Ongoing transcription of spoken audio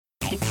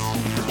Web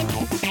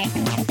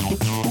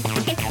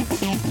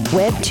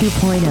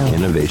 2.0.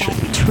 Innovation.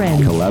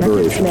 Trend.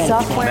 Collaboration.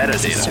 Software.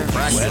 Metadata.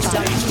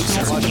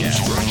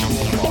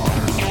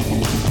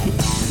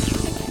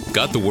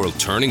 Got the world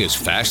turning as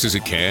fast as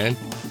it can?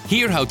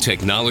 Hear how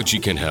technology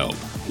can help,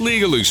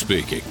 legally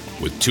speaking,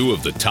 with two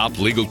of the top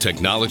legal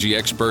technology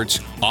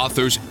experts,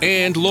 authors,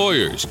 and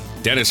lawyers,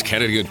 Dennis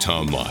Kennedy and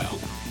Tom Mile.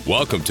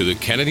 Welcome to the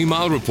Kennedy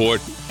Mile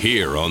Report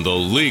here on the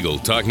Legal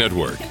Talk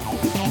Network.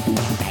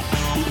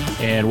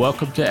 And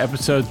welcome to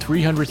episode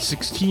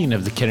 316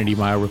 of the Kennedy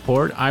Mile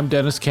Report. I'm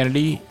Dennis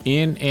Kennedy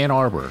in Ann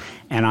Arbor.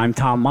 And I'm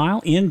Tom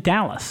Mile in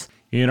Dallas.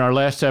 In our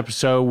last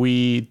episode,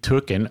 we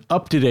took an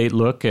up-to-date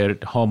look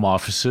at home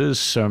offices,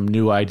 some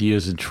new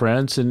ideas and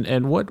trends,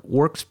 and what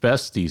works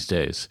best these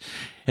days.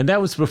 And that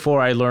was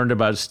before I learned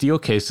about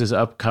Steelcase's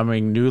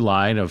upcoming new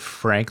line of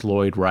Frank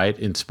Lloyd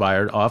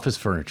Wright-inspired office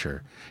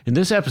furniture. In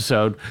this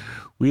episode,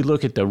 we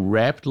look at the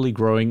rapidly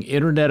growing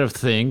Internet of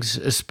Things,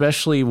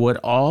 especially what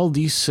all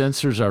these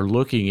sensors are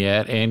looking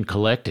at and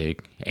collecting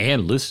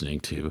and listening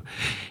to,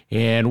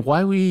 and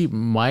why we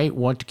might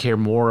want to care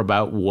more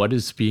about what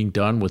is being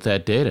done with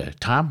that data.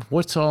 Tom,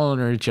 what's all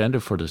on our agenda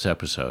for this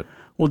episode?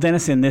 Well,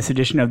 Dennis, in this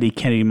edition of the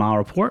Kennedy Mile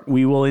Report,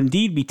 we will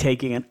indeed be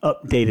taking an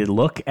updated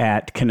look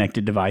at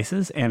connected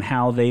devices and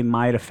how they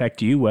might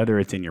affect you, whether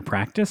it's in your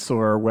practice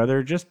or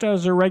whether just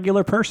as a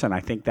regular person. I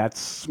think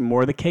that's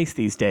more the case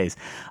these days.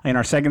 In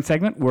our second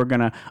segment, we're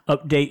going to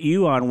update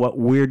you on what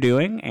we're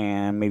doing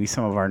and maybe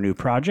some of our new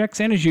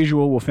projects. And as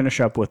usual, we'll finish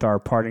up with our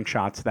parting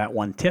shots, that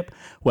one tip,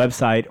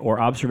 website,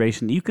 or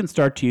observation that you can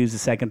start to use the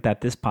second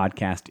that this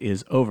podcast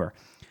is over.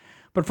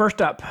 But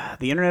first up,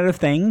 the Internet of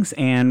Things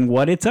and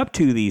what it's up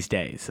to these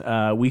days.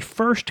 We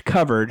first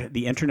covered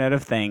the Internet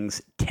of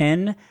Things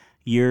 10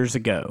 years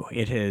ago.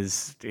 It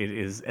is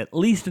at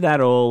least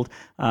that old,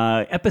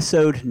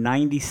 episode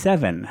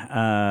 97.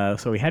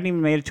 So we hadn't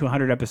even made it to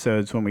 100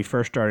 episodes when we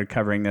first started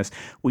covering this.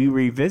 We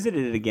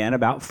revisited it again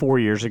about 4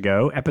 years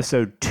ago,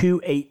 episode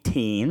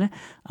 218,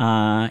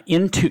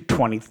 in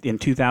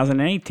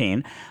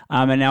 2018.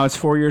 And now it's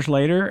 4 years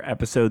later,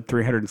 episode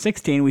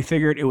 316. We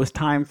figured it was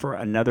time for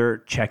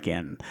another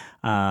check-in.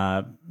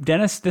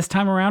 Dennis, this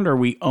time around, are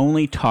we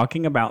only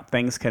talking about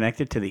things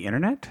connected to the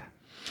Internet?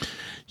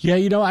 Yeah,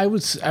 I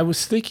was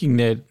thinking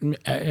that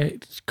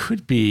it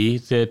could be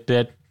that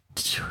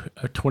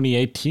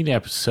 2018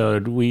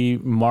 episode, we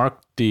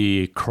marked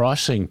the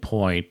crossing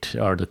point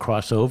or the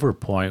crossover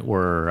point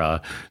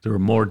where there were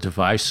more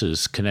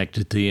devices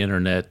connected to the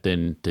Internet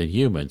than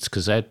humans,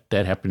 because that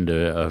happened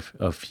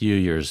a few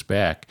years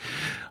back.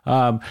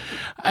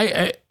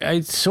 I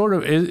sort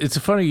of, it's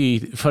a funny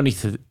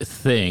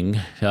thing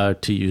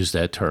to use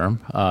that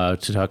term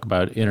to talk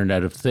about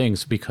Internet of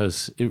Things,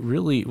 because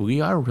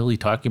we are really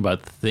talking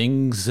about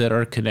things that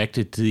are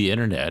connected to the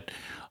Internet,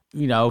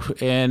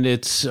 and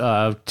it's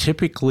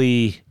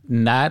typically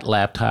not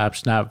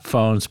laptops, not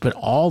phones, but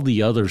all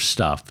the other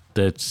stuff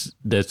that's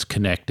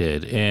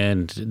connected,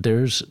 and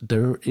there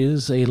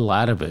is a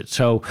lot of it.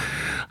 So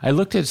I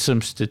looked at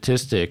some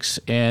statistics,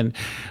 and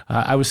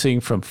I was seeing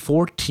from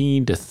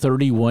 14 to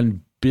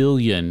 31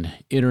 billion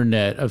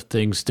Internet of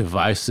Things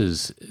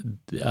devices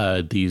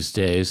these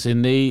days,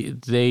 and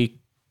they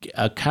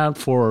account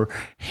for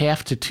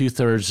half to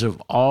two-thirds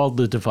of all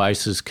the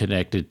devices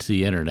connected to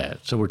the Internet.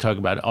 So we're talking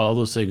about all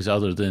those things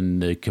other than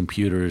the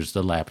computers,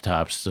 the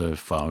laptops, the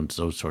phones,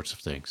 those sorts of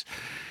things.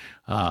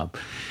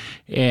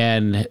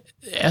 And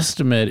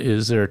estimate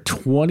is there are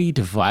 20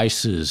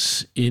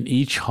 devices in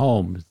each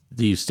home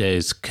these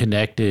days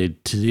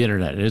connected to the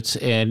Internet.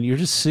 And you're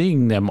just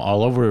seeing them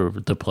all over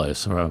the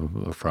place,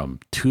 from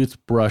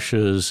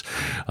toothbrushes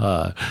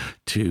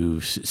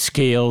to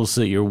scales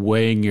that you're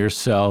weighing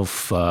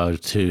yourself,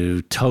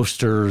 to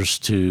toasters,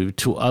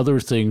 to other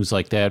things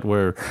like that,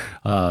 where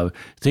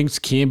things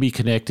can be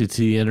connected to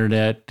the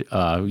Internet,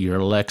 your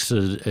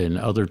Alexa and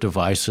other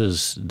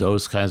devices,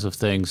 those kinds of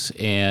things.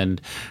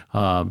 And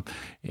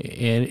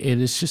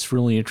it's just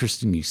really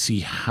interesting to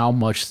see how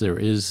much there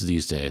is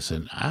these days.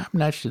 And I'm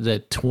not sure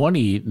that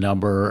 20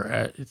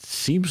 number, it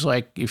seems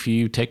like if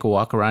you take a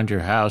walk around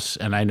your house,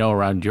 and I know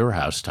around your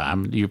house,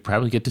 Tom, you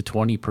probably get to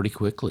 20 pretty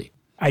quickly.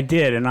 I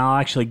did, and I'll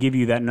actually give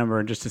you that number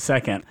in just a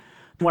second.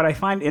 What I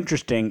find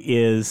interesting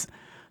is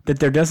that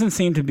there doesn't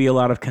seem to be a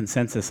lot of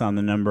consensus on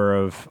the number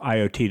of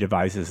IoT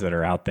devices that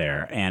are out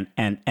there, and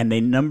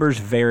the numbers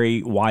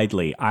vary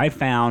widely. I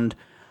found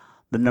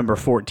the number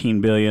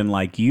 14 billion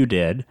like you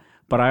did,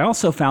 but I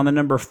also found the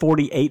number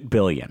 48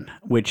 billion,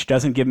 which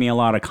doesn't give me a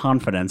lot of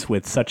confidence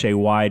with such a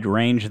wide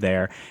range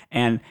there.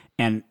 And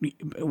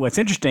what's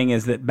interesting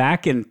is that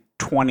back in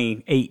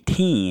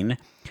 2018,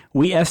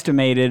 we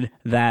estimated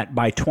that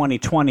by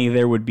 2020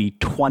 there would be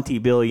 20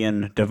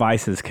 billion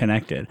devices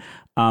connected.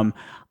 I'm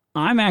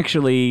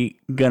actually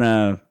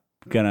gonna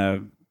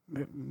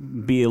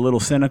be a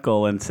little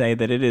cynical and say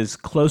that it is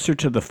closer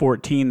to the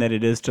 14 than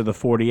it is to the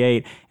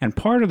 48. And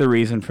part of the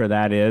reason for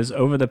that is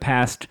over the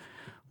past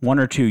 1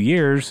 or 2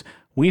 years,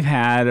 we've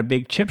had a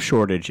big chip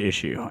shortage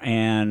issue,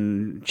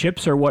 and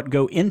chips are what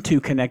go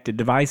into connected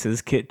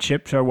devices.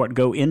 Chips are what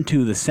go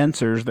into the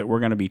sensors that we're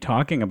going to be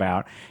talking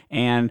about.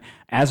 And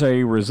as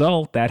a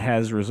result, that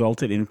has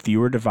resulted in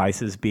fewer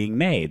devices being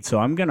made. So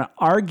I'm going to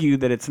argue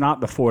that it's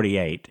not the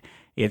 48.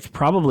 It's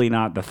probably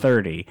not the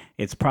 30.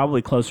 It's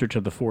probably closer to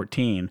the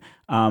 14.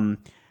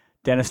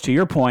 Dennis, to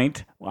your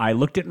point, I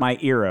looked at my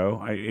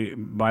Eero.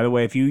 By the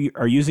way, if you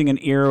are using an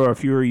Eero or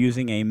if you are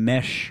using a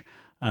mesh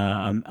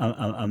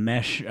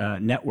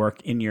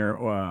network in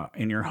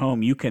your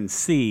home, you can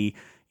see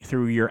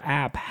through your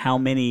app how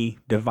many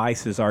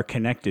devices are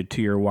connected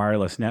to your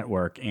wireless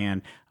network.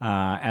 And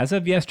as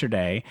of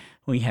yesterday,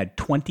 we had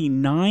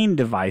 29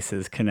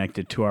 devices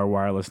connected to our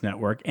wireless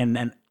network, and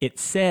then it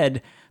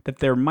said that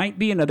there might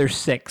be another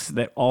 6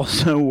 that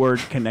also were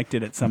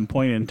connected at some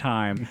point in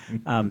time.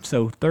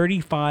 So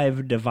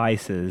 35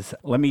 devices.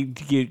 Let me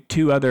give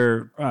 2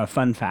 other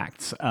fun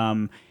facts.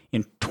 In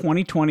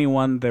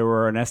 2021, there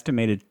were an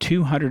estimated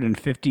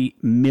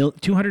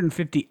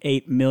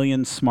 258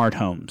 million smart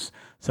homes.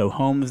 So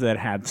homes that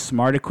had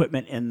smart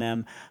equipment in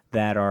them,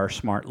 that are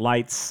smart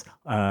lights,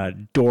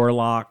 door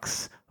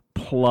locks,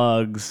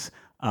 plugs,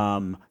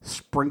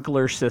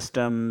 sprinkler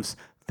systems,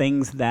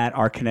 things that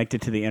are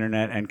connected to the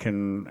internet and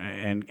can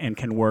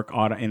work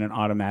in an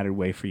automated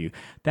way for you.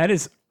 That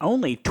is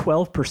only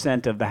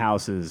 12% of the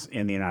houses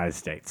in the United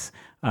States.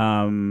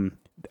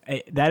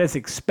 That is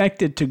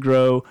expected to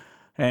grow.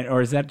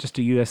 Or is that just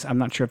a U.S.? I'm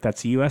not sure if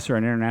that's a U.S. or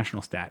an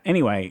international stat.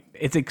 Anyway,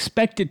 it's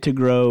expected to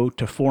grow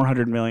to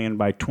 400 million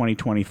by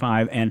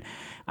 2025. And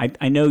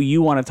I know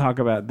you want to talk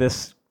about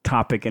this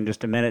topic in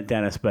just a minute,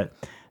 Dennis, but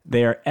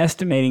they are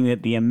estimating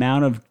that the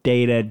amount of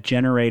data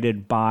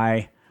generated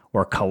by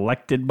or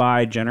collected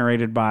by,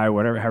 generated by,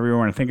 however you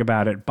want to think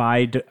about it,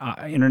 by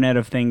Internet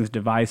of Things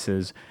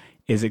devices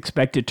is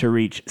expected to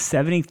reach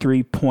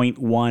 73.1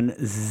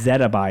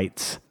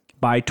 zettabytes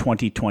by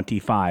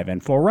 2025.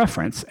 And for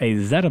reference, a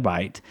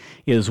zettabyte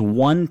is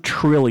 1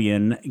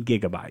 trillion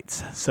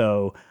gigabytes.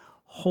 So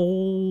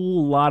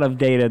whole lot of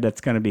data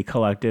that's going to be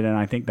collected, and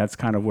I think that's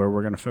kind of where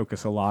we're going to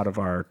focus a lot of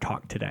our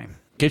talk today.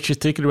 Get you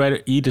thinking about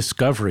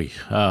e-discovery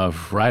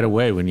right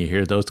away when you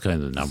hear those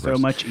kinds of numbers.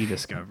 So much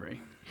e-discovery.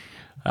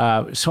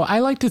 So I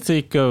like to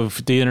think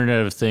of the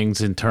Internet of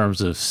Things in terms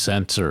of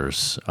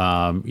sensors,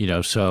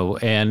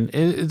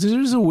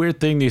 there's a weird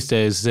thing these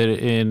days that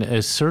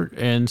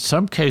in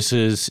some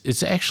cases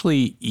it's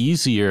actually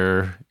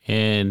easier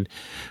to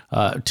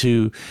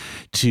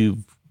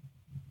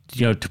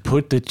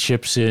put the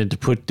chips in, to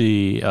put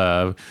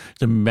the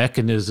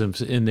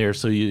mechanisms in there,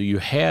 so you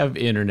have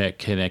internet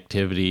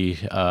connectivity.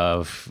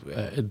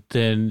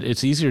 Then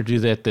it's easier to do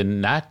that than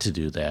not to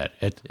do that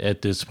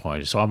at this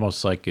point. It's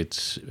almost like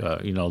it's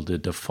the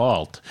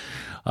default.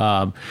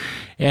 And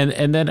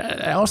then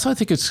I also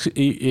think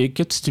it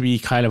gets to be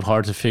kind of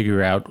hard to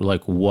figure out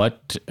like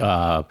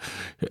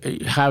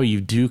how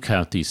you do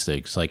count these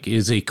things. Like,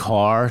 is a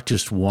car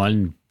just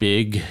one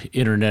big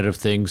Internet of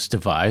Things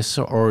device,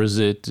 or is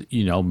it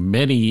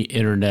many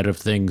Internet of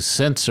Things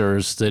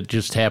sensors that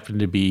just happen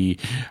to be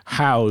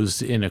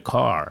housed in a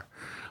car?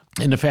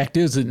 And the fact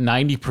is that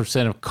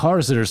 90% of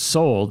cars that are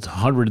sold,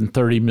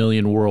 130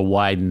 million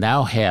worldwide,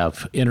 now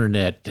have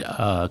internet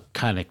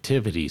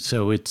connectivity.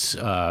 So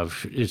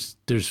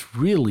there's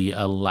really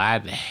a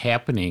lot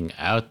happening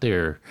out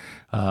there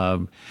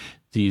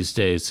these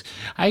days.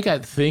 I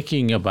got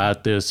thinking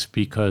about this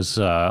because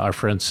our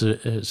friend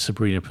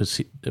Sabrina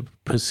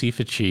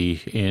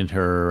Pacifici in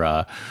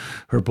her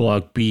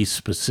blog Be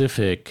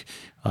Specific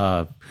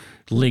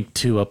linked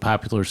to a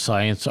Popular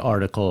Science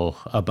article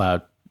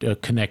about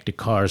connected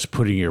cars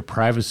putting your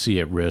privacy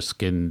at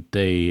risk, and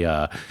they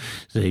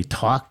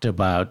talked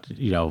about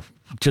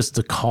just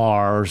the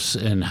cars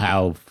and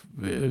how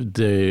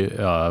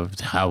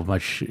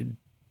much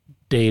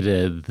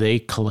data they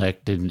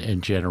collect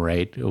and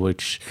generate,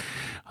 which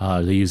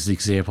they use the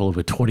example of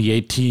a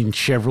 2018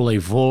 Chevrolet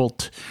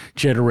Volt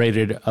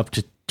generated up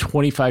to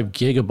 25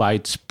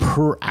 gigabytes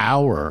per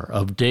hour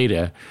of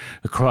data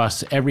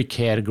across every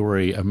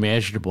category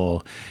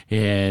imaginable,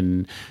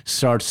 and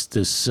starts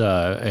this,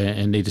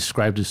 and they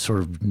described this sort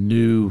of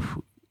new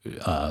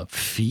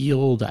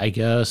field, I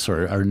guess,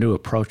 or new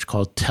approach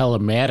called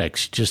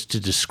telematics, just to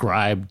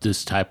describe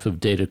this type of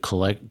data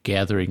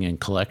gathering and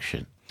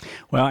collection.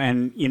 Well,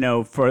 and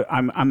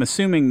I'm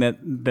assuming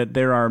that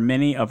there are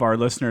many of our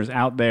listeners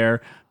out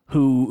there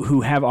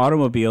who have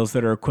automobiles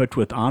that are equipped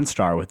with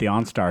OnStar, with the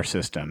OnStar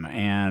system.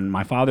 And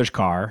my father's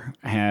car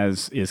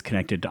is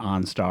connected to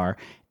OnStar,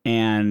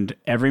 and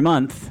every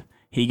month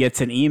he gets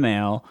an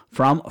email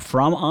from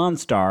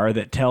OnStar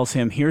that tells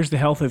him, here's the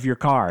health of your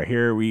car.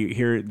 Here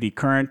the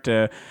current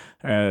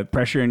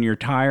pressure in your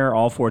tire,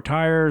 all 4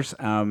 tires.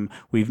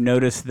 We've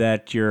noticed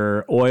that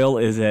your oil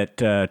is at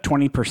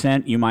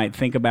 20%. You might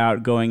think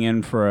about going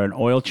in for an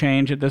oil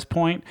change at this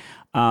point.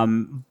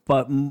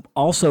 But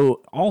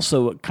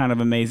also kind of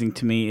amazing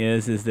to me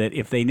is that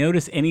if they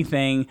notice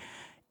anything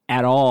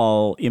at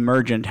all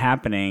emergent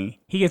happening,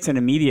 he gets an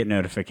immediate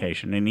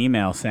notification, an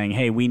email saying,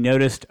 hey, we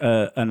noticed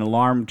an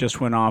alarm just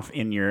went off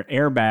in your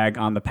airbag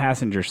on the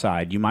passenger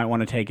side. You might want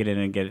to take it in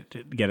and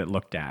get it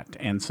looked at.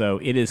 And so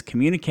it is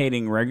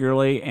communicating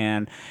regularly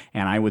and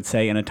I would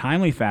say in a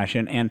timely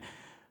fashion. And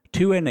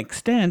to an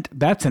extent,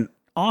 that's an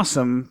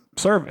awesome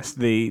service.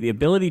 The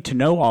ability to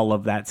know all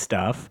of that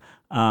stuff.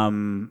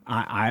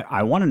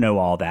 I want to know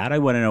all that. I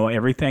want to know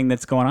everything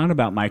that's going on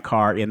about my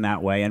car in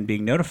that way, and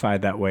being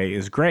notified that way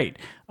is great.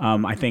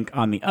 I think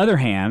on the other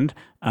hand,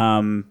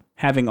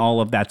 having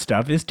all of that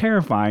stuff is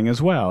terrifying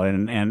as well.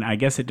 And I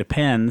guess it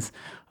depends.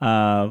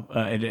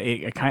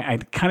 It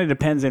kind of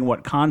depends in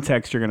what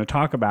context you're going to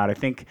talk about. I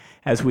think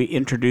as we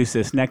introduce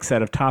this next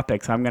set of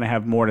topics, I'm going to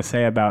have more to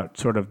say about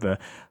sort of the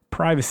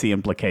privacy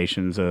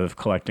implications of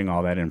collecting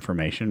all that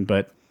information.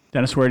 But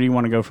Dennis, where do you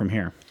want to go from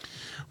here?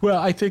 Well,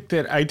 I think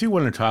that I do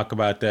want to talk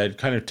about that,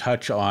 kind of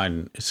touch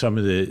on some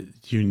of the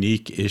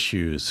unique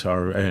issues,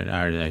 or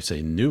I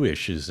say new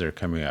issues that are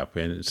coming up.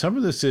 And some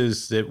of this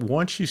is that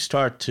once you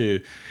start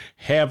to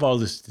have all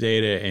this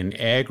data and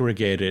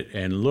aggregate it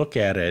and look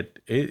at it,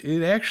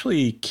 it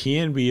actually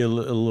can be a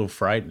little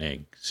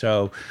frightening.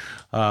 So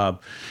there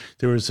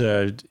was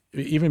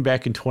even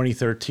back in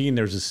 2013,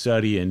 there was a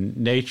study in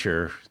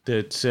Nature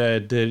that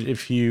said that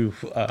if you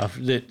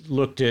that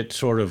looked at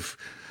sort of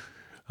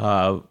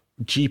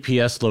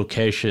GPS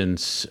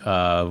locations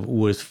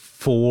with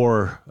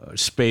 4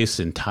 space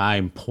and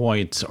time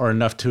points are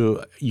enough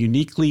to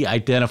uniquely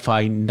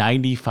identify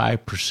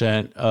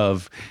 95%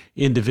 of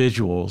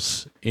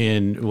individuals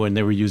when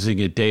they were using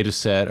a data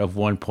set of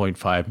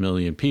 1.5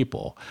 million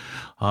people.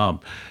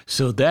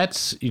 So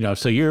that's,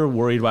 so you're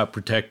worried about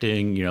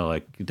protecting,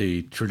 like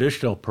the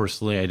traditional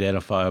personally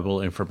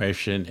identifiable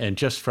information, and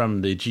just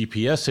from the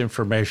GPS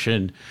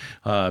information,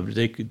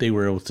 they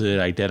were able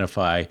to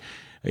identify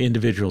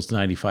individuals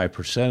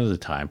 95% of the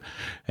time.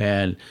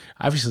 And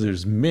obviously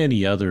there's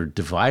many other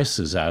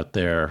devices out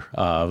there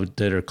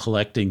that are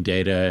collecting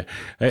data.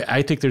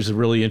 I think there's a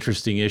really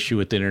interesting issue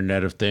with the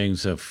Internet of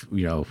Things of,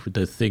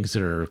 the things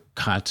that are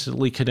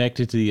constantly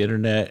connected to the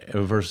Internet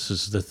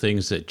versus the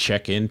things that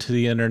check into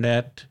the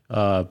Internet.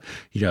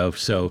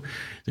 So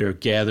they're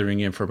gathering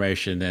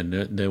information, and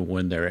then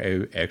when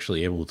they're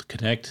actually able to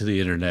connect to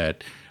the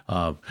Internet,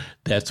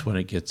 that's when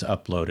it gets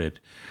uploaded.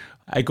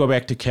 I go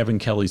back to Kevin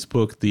Kelly's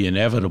book, The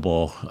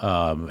Inevitable,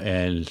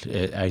 and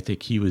I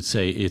think he would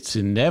say it's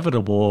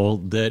inevitable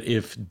that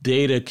if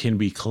data can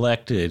be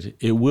collected,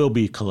 it will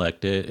be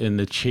collected, and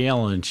the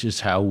challenge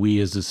is how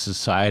we as a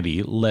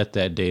society let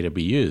that data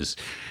be used.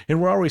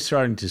 And we're already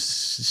starting to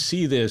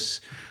see this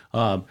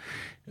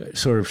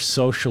sort of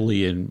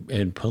socially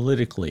and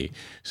politically.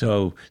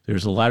 So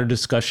there's a lot of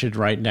discussion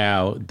right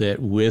now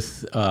that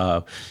with,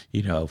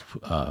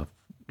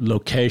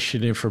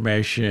 location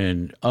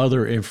information,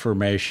 other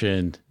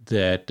information,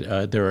 that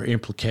there are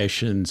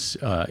implications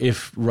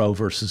if Roe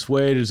versus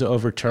Wade is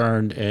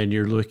overturned and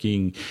you're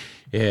looking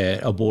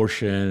at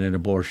abortion and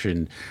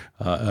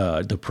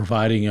the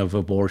providing of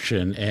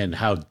abortion, and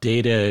how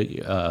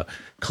data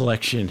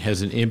collection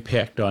has an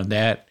impact on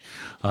that,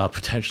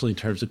 potentially in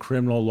terms of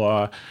criminal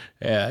law.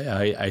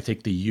 I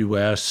think the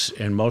U.S.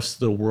 and most of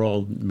the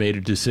world made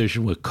a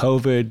decision with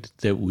COVID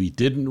that we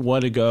didn't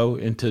want to go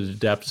into the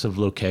depths of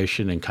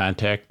location and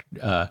contact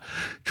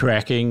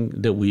tracking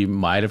that we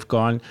might have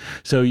gone.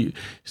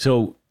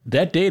 So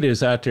that data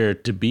is out there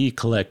to be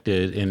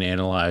collected and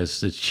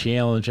analyzed. The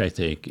challenge, I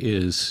think,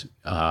 is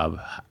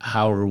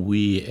how are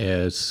we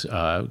as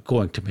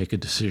going to make a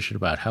decision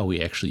about how we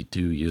actually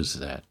do use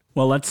that?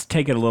 Well, let's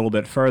take it a little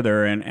bit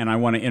further, and I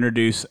want to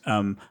introduce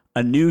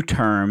a new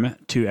term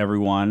to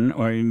everyone,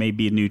 or it may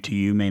be new to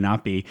you, may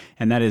not be,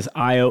 and that is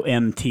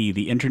IoMT,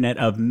 the Internet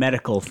of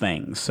Medical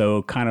Things.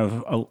 So kind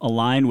of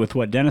aligned with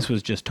what Dennis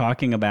was just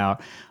talking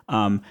about,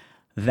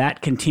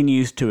 that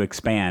continues to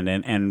expand.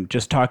 And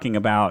just talking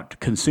about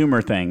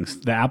consumer things,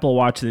 the Apple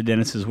Watch that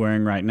Dennis is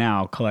wearing right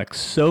now collects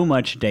so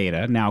much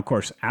data. Now, of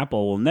course,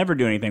 Apple will never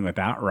do anything with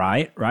that,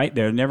 right?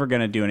 They're never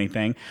going to do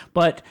anything,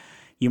 but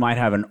you might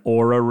have an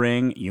Oura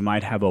ring. You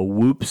might have a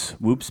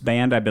Whoops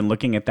band. I've been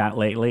looking at that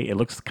lately. It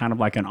looks kind of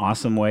like an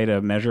awesome way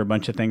to measure a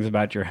bunch of things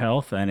about your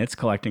health, and it's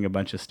collecting a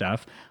bunch of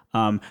stuff.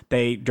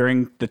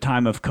 During the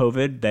time of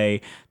COVID,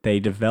 they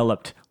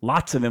developed,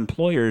 lots of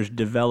employers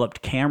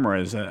developed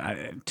cameras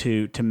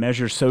to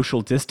measure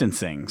social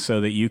distancing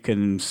so that you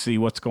can see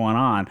what's going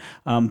on.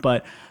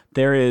 But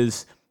there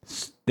is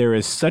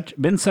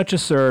been such a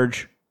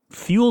surge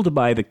fueled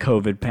by the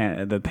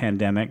COVID the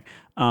pandemic.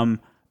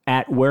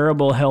 At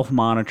wearable health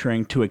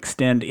monitoring to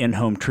extend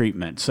in-home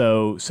treatment.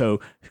 So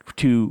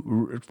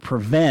to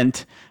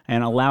prevent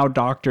and allow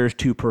doctors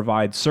to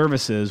provide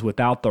services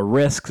without the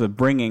risks of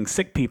bringing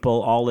sick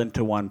people all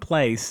into one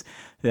place,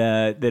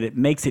 that it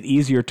makes it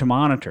easier to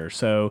monitor.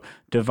 So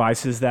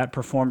devices that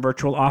perform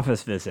virtual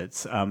office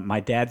visits, my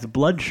dad's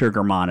blood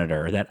sugar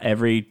monitor, that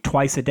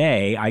twice a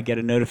day I get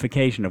a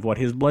notification of what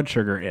his blood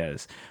sugar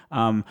is.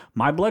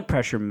 My blood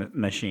pressure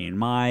machine,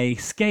 my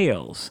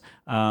scales,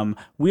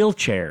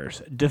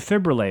 wheelchairs,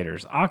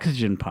 defibrillators,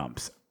 oxygen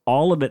pumps,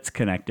 all of it's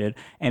connected,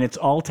 and it's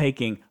all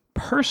taking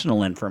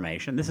personal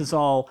information. This is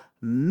all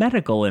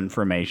medical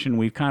information.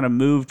 We've kind of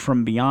moved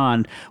from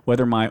beyond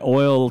whether my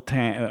oil is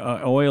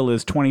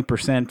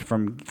 20%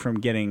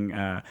 from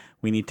getting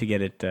we need to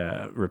get it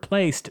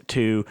replaced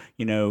to,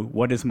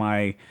 what is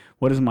my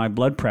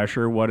blood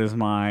pressure, what is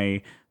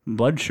my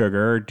blood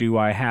sugar, do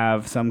I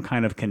have some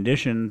kind of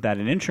condition that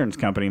an insurance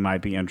company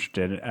might be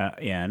interested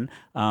in?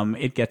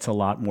 It gets a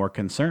lot more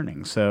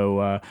concerning.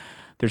 So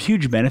there's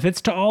huge benefits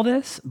to all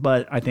this,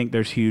 but I think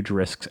there's huge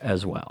risks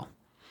as well.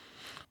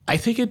 I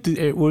think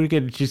we're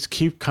going to just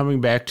keep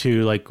coming back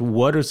to like,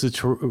 what is the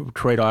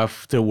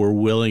trade-off that we're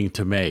willing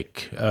to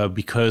make?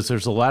 Because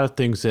there's a lot of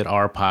things that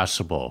are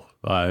possible.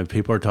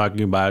 People are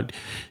talking about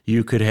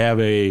you could have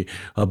a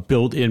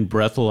built-in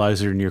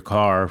breathalyzer in your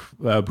car,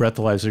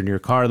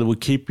 that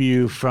would keep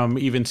you from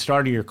even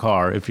starting your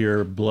car if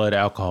your blood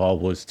alcohol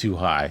was too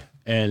high.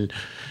 And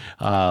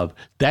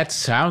that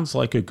sounds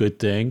like a good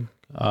thing,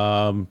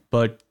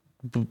 but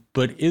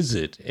is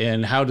it?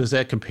 And how does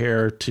that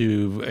compare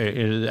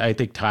to, I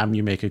think, Tom,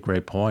 you make a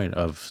great point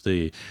of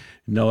the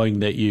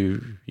knowing that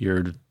you're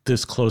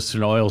this close to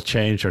an oil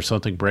change or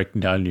something breaking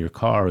down in your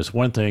car is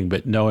one thing,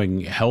 but knowing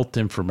health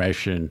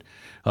information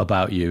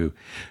about you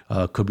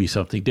could be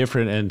something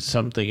different, and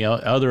something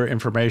other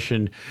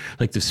information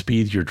like the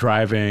speed you're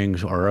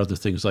driving or other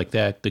things like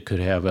that could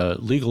have a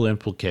legal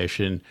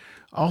implication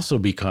also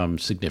become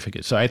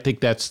significant. So I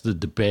think that's the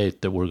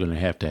debate that we're going to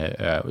have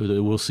to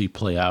we'll see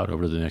play out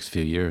over the next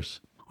few years.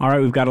 All right,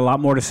 we've got a lot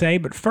more to say,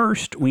 but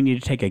first we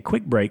need to take a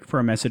quick break for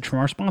a message from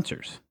our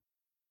sponsors.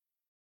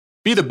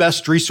 Be the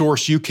best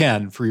resource you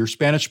can for your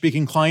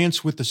Spanish-speaking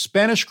clients with the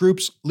Spanish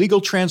Group's legal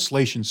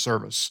translation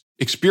service.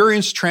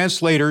 Experienced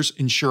translators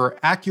ensure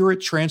accurate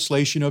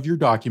translation of your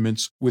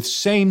documents with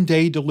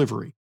same-day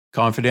delivery.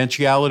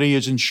 Confidentiality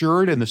is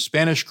ensured, and the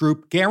Spanish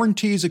Group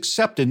guarantees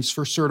acceptance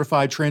for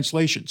certified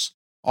translations.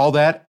 All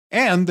that,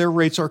 and their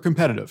rates are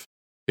competitive.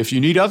 If you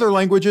need other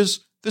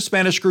languages, the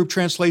Spanish Group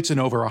translates in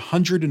over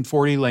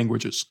 140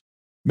 languages.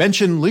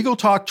 Mention Legal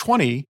Talk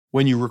 20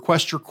 when you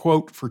request your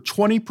quote for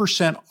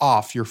 20%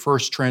 off your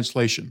first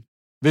translation.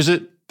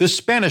 Visit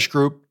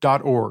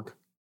thespanishgroup.org.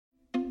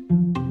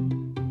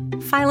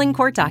 Filing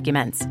court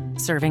documents,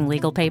 serving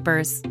legal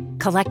papers,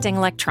 collecting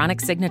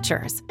electronic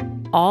signatures,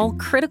 all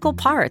critical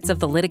parts of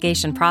the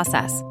litigation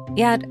process,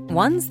 yet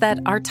ones that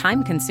are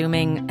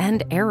time-consuming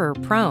and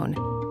error-prone.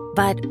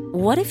 But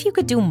what if you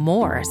could do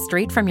more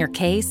straight from your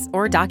case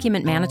or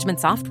document management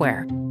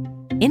software?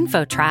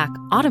 InfoTrack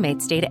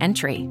automates data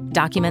entry,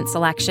 document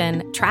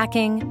selection,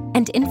 tracking,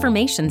 and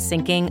information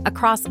syncing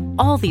across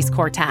all these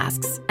core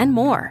tasks and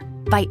more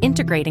by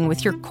integrating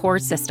with your core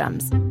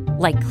systems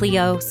like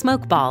Clio,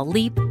 Smokeball,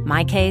 Leap,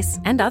 MyCase,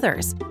 and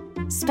others.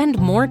 Spend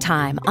more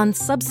time on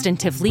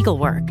substantive legal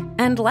work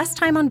and less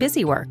time on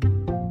busy work.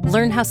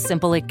 Learn how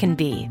simple it can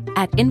be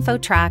at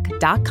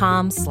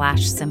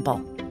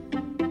infotrack.com/simple.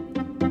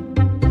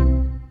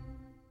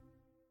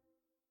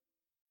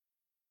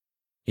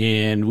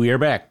 And we are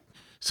back.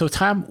 So,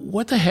 Tom,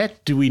 what the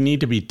heck do we need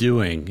to be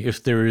doing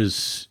if there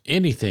is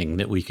anything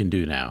that we can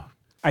do now?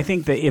 I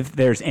think that if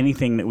there's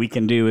anything that we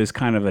can do is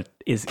kind of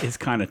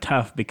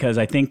tough, because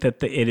I think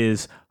that it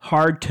is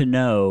hard to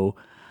know.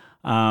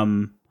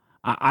 I'm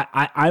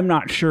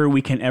not sure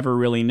we can ever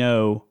really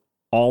know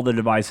all the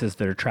devices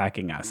that are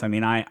tracking us. I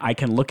mean, I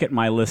can look at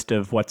my list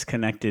of what's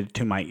connected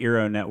to my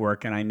Eero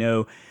network, and I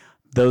know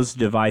those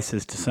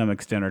devices to some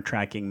extent are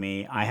tracking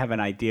me. I have an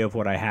idea of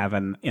what I have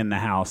in the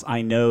house.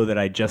 I know that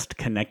I just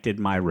connected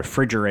my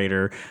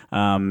refrigerator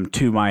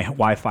to my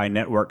Wi-Fi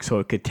network so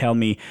it could tell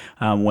me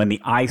when the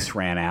ice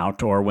ran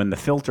out or when the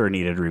filter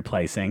needed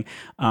replacing.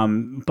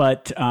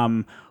 But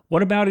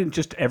what about in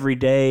just every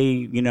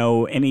day,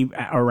 any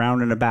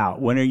around and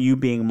about? When are you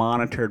being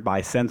monitored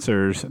by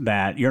sensors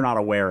that you're not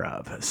aware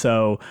of?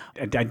 So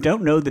I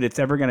don't know that it's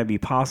ever going to be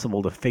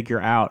possible to figure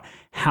out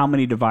how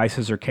many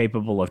devices are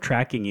capable of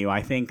tracking you.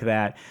 I think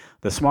that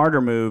the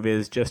smarter move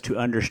is just to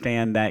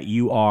understand that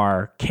you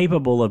are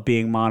capable of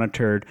being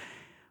monitored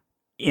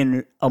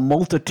in a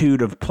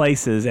multitude of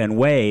places and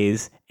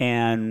ways,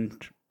 and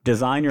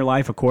design your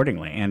life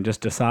accordingly, and just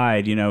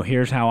decide,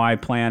 here's how I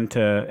plan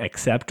to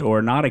accept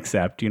or not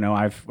accept.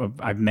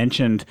 I've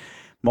mentioned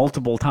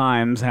multiple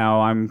times how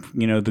I'm,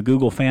 the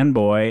Google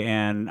fanboy,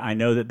 and I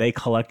know that they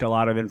collect a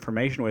lot of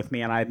information with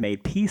me, and I've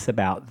made peace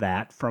about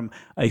that from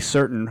a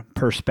certain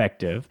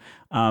perspective.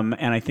 And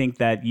I think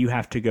that you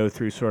have to go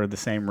through sort of the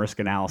same risk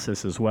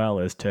analysis as well,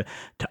 as to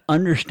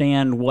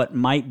understand what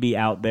might be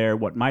out there,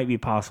 what might be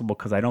possible,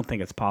 because I don't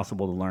think it's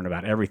possible to learn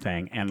about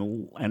everything,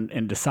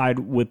 and decide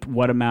with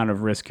what amount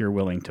of risk you're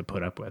willing to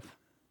put up with.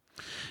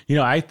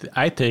 I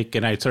think,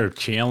 and I sort of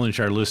challenge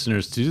our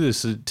listeners to do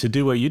this, to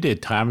do what you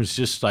did, Tom, is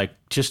just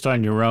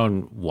on your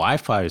own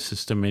Wi-Fi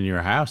system in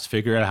your house,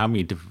 figure out how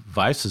many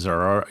devices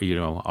are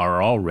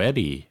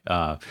already,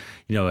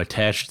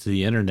 attached to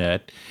the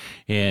internet,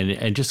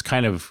 and just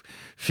kind of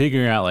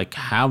figuring out like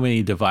how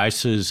many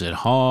devices at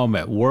home,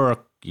 at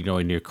work,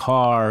 in your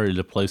car,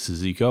 the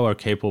places you go are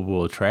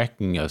capable of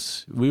tracking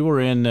us. We were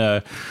in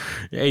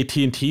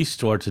AT&T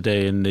store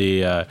today, and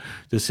the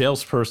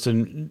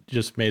salesperson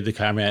just made the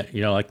comment,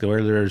 like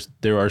where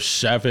there are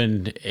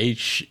 7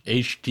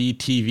 HD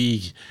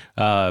TV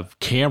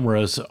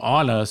cameras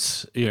on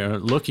us,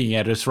 looking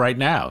at us right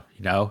now,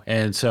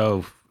 and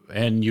so.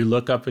 And you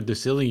look up at the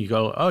ceiling, you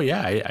go, oh,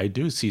 yeah, I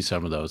do see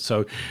some of those.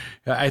 So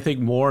I think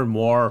more and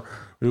more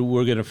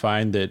we're going to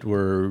find that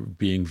we're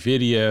being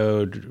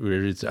videoed.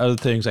 There's other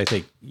things. I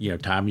think,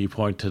 Tom, you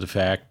point to the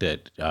fact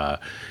that,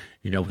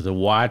 with the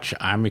watch,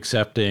 I'm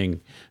accepting a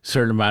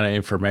certain amount of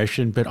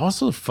information, but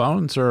also the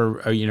phones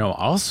are really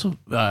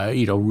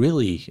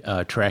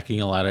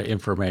tracking a lot of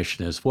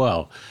information as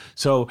well.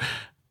 So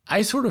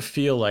I sort of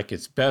feel like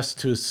it's best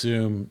to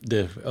assume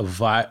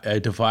that a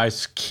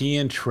device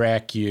can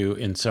track you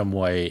in some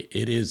way.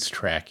 It is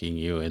tracking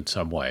you in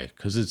some way,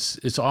 because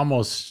it's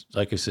almost,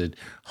 like I said,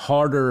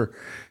 harder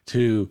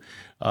to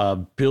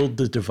build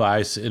the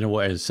device in a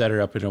way and set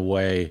it up in a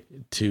way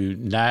to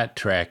not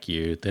track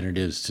you than it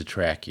is to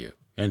track you.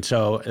 And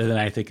then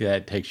I think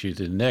that takes you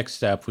to the next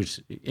step, which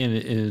in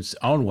its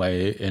own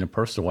way, in a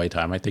personal way,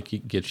 Tom, I think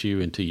it gets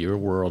you into your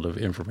world of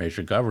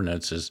information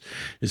governance is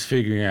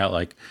figuring out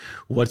like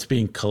what's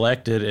being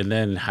collected, and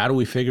then how do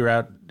we figure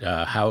out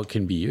how it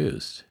can be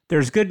used?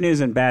 There's good news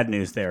and bad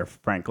news there,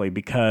 frankly,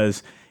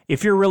 because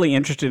if you're really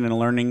interested in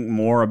learning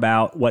more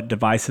about what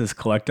devices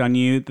collect on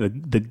you,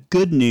 the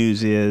good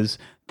news is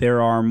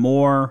there are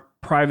more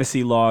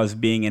privacy laws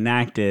being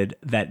enacted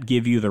that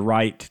give you the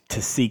right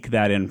to seek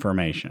that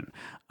information.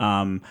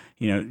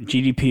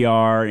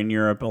 GDPR in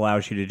Europe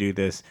allows you to do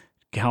this.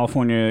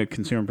 California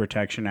Consumer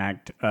Protection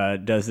Act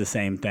does the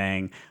same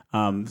thing.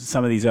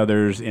 Some of these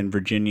others in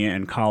Virginia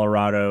and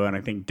Colorado, and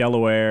I think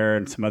Delaware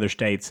and some other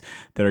states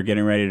that are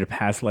getting ready to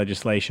pass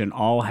legislation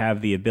all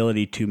have the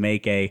ability to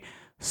make a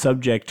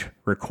subject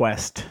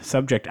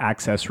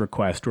access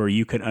request, where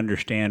you can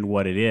understand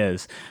what it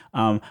is.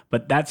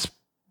 But that's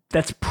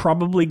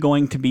probably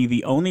going to be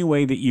the only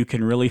way that you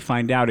can really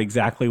find out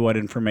exactly what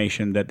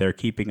information that they're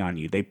keeping on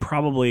you. They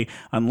probably,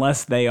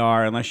 unless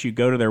you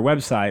go to their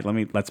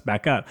website, let's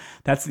back up.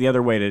 That's the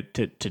other way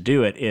to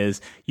do it, is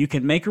you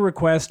can make a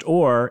request,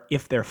 or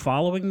if they're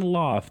following the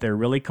law, if they're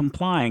really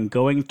complying,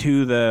 going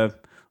to the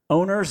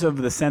owners of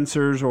the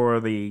sensors or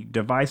the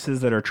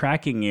devices that are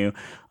tracking you,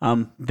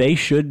 they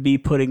should be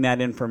putting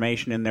that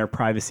information in their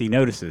privacy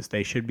notices.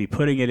 They should be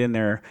putting it in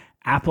their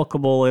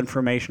applicable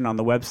information on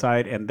the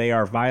website, and they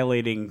are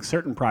violating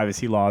certain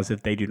privacy laws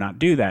if they do not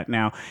do that.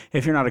 Now,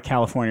 if you're not a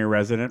California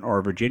resident or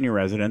a Virginia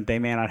resident, they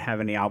may not have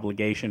any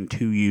obligation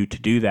to you to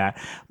do that.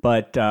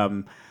 But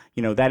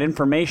that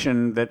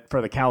information that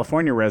for the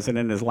California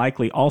resident is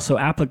likely also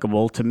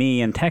applicable to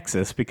me in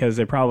Texas, because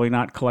they're probably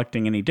not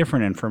collecting any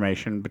different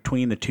information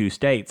between the two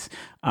states.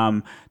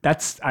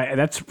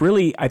 That's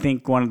really, I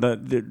think, one of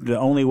the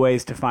only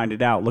ways to find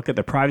it out. Look at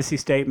the privacy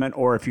statement,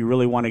 or if you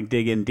really want to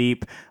dig in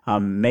deep,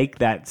 make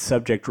that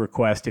subject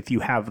request if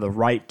you have the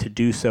right to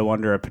do so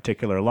under a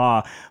particular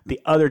law. The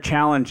other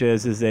challenge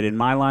is that in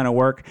my line of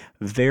work,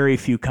 very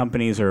few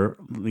companies are,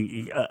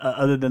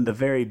 other than the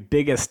very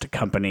biggest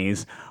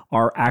companies,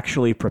 are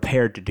actually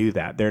prepared to do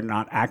that. They're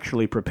not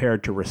actually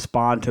prepared to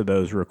respond to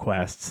those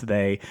requests.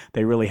 They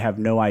really have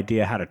no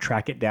idea how to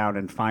track it down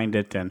and find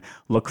it and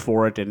look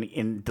for it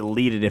and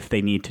delete it if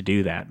they need to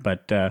do that.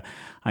 But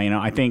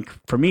I think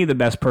for me, the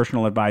best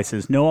personal advice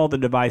is know all the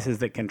devices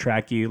that can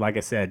track you. Like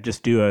I said,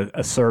 just do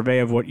a survey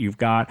of what you've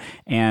got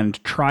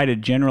and try to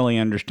generally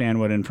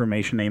understand what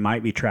information they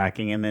might be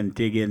tracking, and then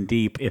dig in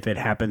deep if it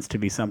happens to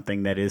be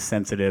something that is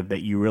sensitive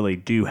that you really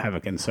do have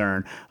a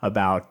concern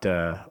about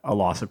a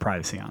loss of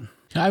privacy on.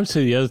 I would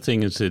say the other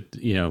thing is that,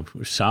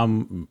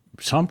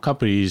 some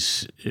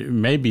companies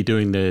may be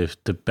doing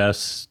the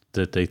best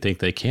that they think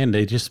they can.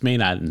 They just may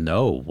not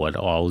know what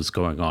all is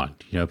going on,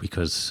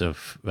 because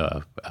of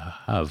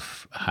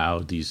how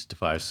these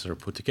devices are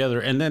put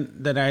together. And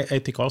then I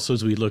think also,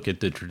 as we look at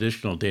the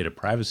traditional data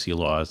privacy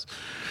laws,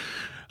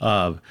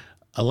 a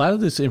lot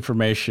of this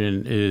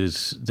information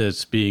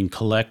that's being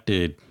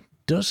collected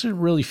doesn't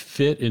really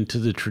fit into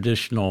the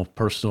traditional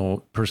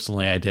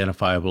personally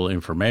identifiable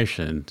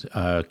information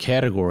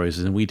categories.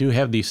 And we do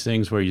have these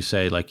things where you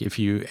say, like, if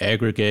you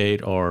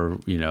aggregate or,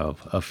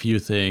 a few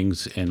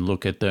things and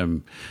look at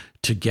them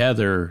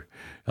together,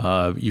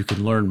 you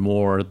can learn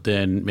more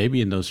than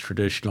maybe in those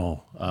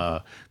traditional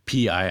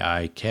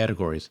PII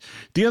categories.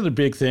 The other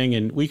big thing,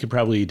 and we could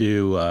probably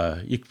do,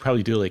 you could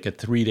probably do like a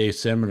 3-day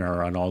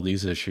seminar on all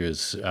these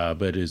issues,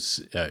 but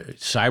is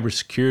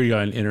cybersecurity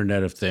on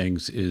Internet of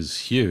Things is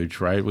huge,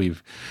 right?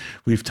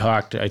 We've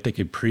talked, I think,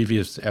 in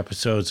previous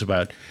episodes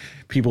about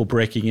people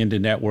breaking into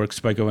networks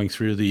by going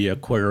through the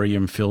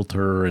aquarium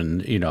filter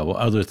and,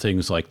 other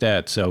things like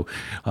that. So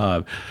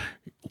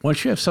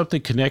once you have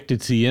something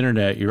connected to the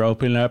Internet, you're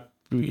opening up,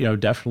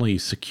 definitely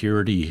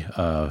security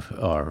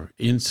or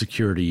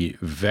insecurity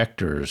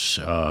vectors,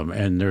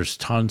 and there's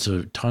tons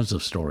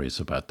of stories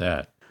about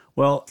that.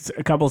 Well,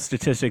 a couple of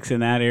statistics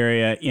in that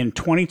area. In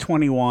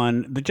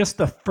 2021, just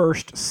the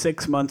first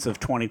 6 months of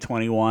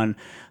 2021,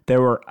 there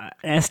were an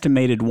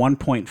estimated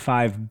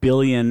 1.5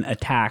 billion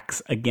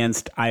attacks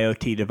against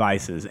IoT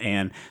devices.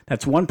 And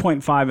that's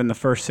 1.5 in the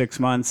first 6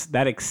 months.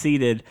 That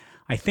exceeded,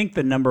 I think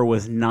the number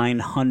was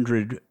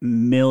 900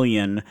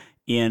 million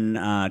in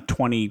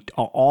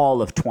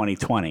all of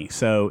 2020.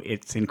 So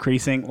it's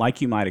increasing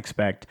like you might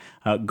expect.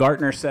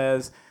 Gartner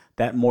says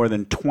that more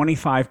than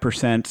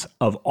 25%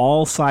 of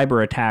all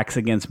cyber attacks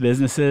against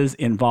businesses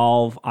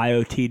involve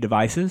IoT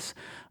devices.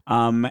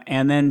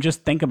 And then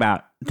just think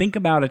about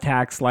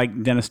attacks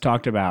like Dennis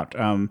talked about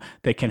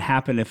that can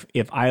happen if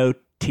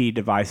IoT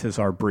devices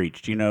are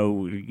breached. You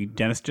know,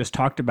 Dennis just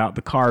talked about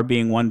the car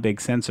being one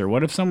big sensor.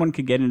 What if someone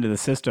could get into the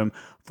system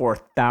for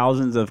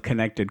thousands of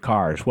connected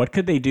cars? What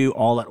could they do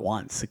all at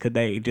once? Do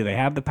they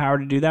have the power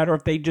to do that? Or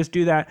if they just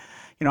do that,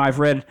 you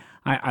know,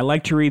 I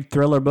like to read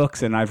thriller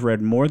books, and I've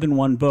read more than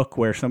one book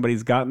where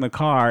somebody's got in the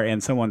car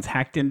and someone's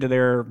hacked into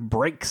their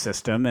brake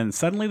system and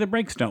suddenly the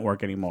brakes don't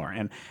work anymore.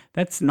 And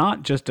that's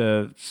not just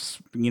a,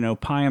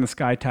 pie in the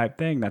sky type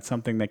thing. That's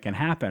something that can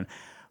happen.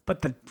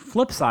 But the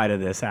flip side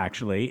of this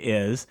actually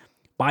is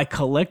by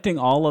collecting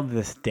all of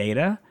this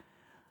data,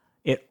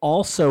 it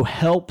also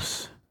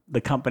helps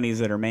the companies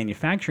that are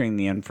manufacturing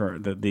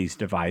these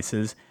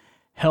devices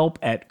help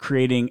at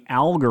creating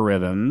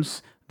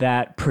algorithms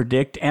that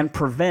predict and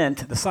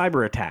prevent the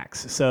cyber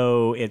attacks.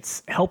 So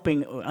it's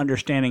helping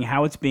understanding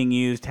how it's being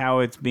used,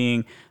 how it's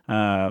being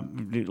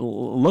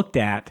looked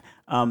at,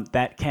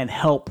 that can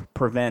help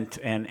prevent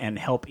and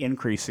help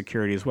increase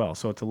security as well.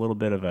 So it's a little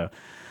bit of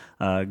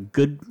a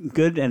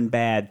good and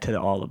bad to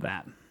all of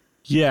that.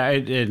 Yeah,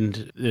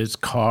 and it's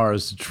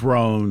cars,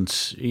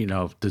 drones,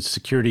 the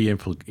security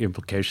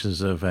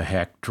implications of a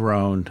hacked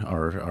drone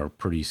are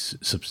pretty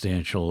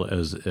substantial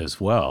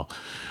as well.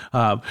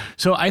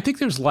 So I think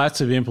there's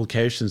lots of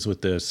implications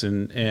with this,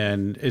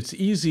 and it's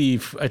easy,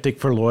 I think,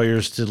 for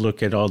lawyers to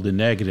look at all the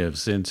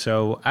negatives. And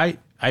so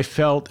I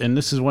felt, and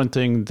this is one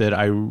thing that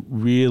I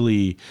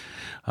really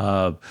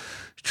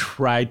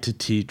tried to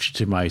teach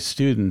to my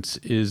students,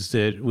 is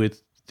that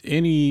with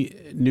any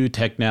new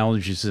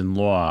technologies in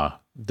law,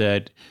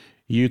 that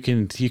you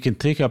can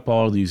think up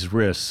all these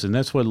risks, and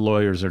that's what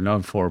lawyers are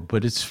known for.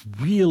 But it's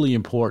really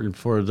important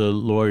for the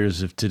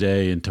lawyers of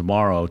today and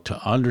tomorrow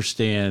to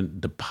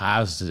understand the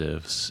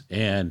positives,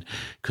 and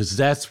because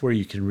that's where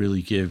you can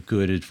really give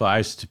good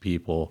advice to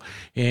people,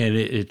 and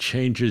it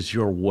changes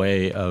your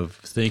way of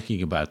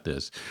thinking about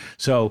this.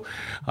 So,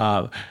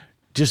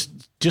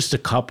 just a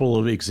couple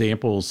of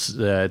examples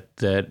that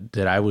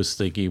I was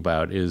thinking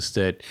about is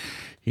that,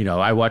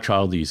 I watch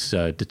all these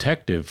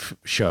detective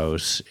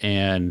shows,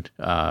 and,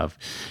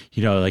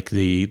 like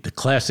the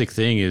classic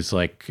thing is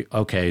like,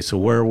 okay, so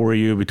where were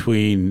you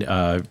between,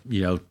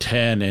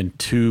 10 and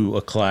 2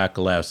 o'clock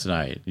last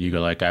night? You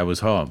go, like, I was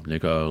home. They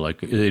go,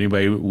 like, is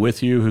anybody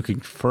with you who can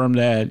confirm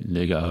that? And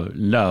they go,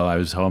 no, I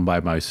was home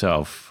by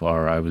myself,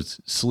 or I was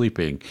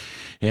sleeping.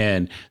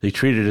 And they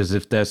treat it as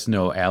if that's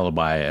no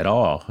alibi at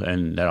all.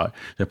 And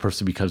that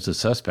person becomes a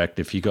suspect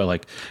if you go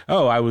like,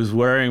 oh, I was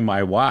wearing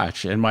my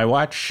watch, and my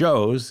watch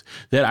shows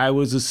that I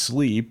was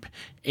asleep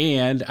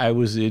and I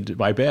was in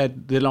my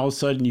bed. Then all of a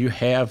sudden you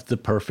have the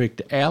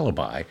perfect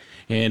alibi,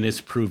 and it's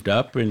proved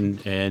up,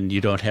 and you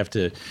don't have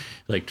to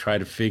like try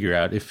to figure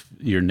out if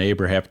your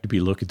neighbor happened to be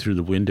looking through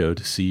the window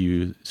to see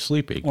you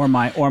sleeping. Or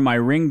my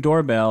Ring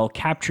doorbell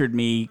captured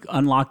me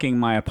unlocking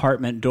my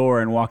apartment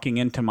door and walking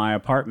into my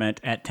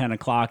apartment at 10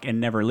 o'clock and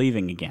never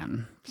leaving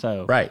again.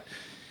 So right.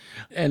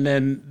 And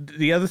then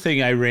the other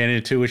thing I ran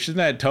into, which is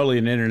not totally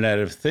an Internet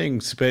of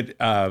Things, but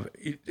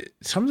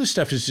some of the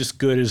stuff is just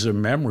good as a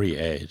memory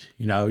aid.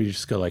 You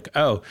just go like,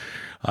 oh,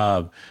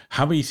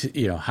 how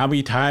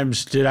many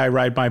times did I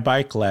ride my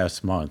bike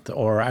last month?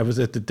 Or I was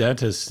at the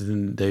dentist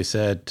and they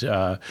said,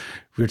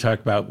 we were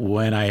talking about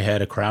when I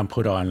had a crown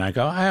put on. And I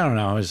go, I don't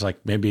know. It was like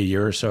maybe a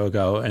year or so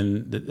ago.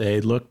 And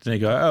they looked and they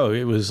go, oh,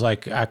 it was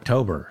like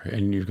October.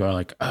 And you're going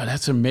like, oh,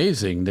 that's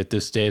amazing that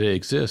this data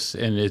exists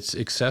and it's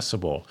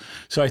accessible.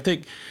 So I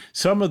think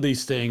some of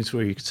these things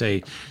where you could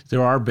say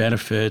there are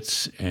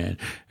benefits, and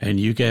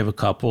you gave a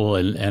couple,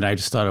 and I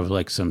just thought of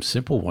like some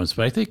simple ones.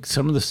 But I think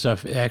some of the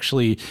stuff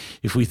actually,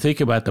 if we think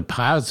about the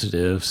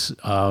positives,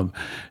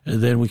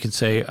 then we can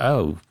say,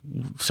 oh,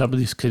 some of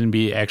these can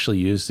be actually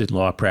used in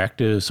law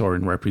practice or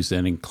in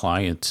representing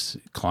clients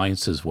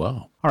as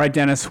well. All right,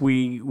 Dennis,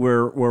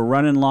 we're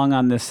running long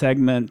on this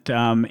segment.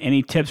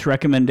 Any tips,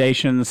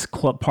 recommendations,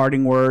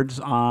 parting words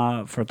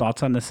for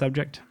thoughts on this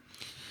subject?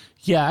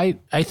 Yeah,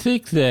 I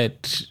think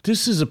that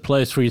this is a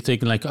place where you're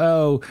thinking like,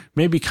 oh,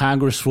 maybe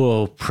Congress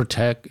will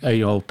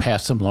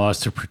pass some laws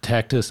to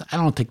protect us. I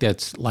don't think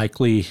that's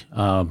likely.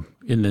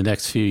 in the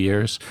next few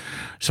years.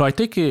 So I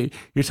think you're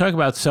talking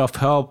about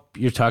self-help,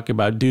 you're talking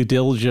about due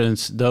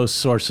diligence, those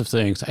sorts of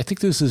things. I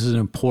think this is an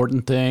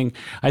important thing.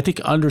 I think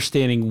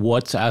understanding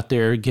what's out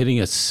there, getting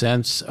a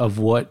sense of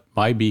what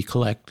might be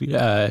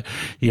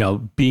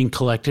being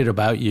collected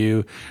about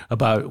you,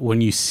 about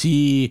when you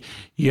see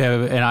you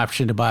have an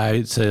option to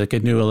buy, say, like a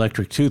new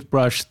electric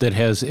toothbrush that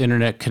has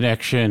internet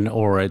connection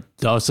or it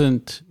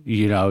doesn't,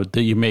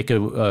 that you make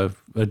a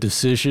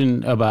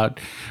decision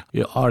about,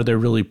 are there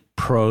really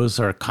pros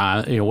or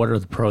cons, what are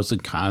the pros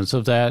and cons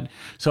of that?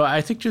 So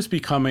I think just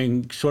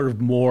becoming sort of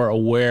more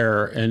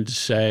aware and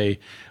say,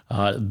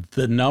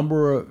 the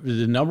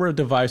number of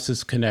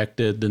devices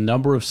connected, the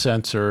number of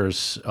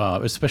sensors,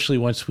 especially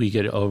once we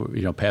get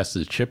over, past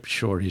the chip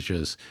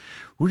shortages,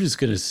 we're just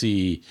going to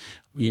see,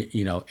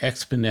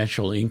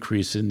 exponential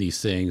increase in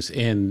these things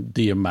and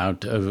the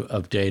amount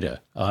of data.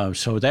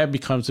 So that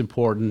becomes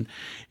important.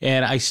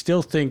 And I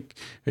still think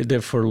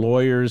that for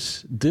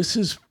lawyers, this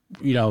is,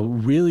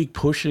 really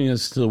pushing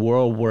us to the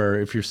world where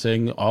if you're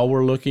saying all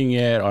we're looking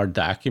at are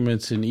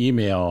documents and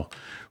email,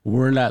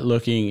 we're not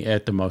looking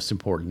at the most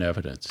important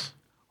evidence.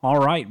 All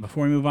right.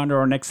 Before we move on to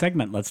our next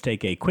segment, let's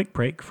take a quick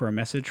break for a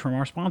message from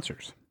our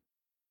sponsors.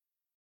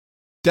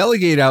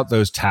 Delegate out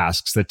those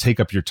tasks that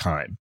take up your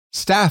time.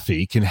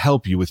 Staffy can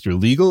help you with your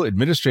legal,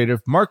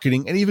 administrative,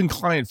 marketing, and even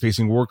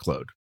client-facing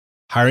workload.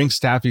 Hiring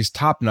Staffy's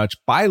top-notch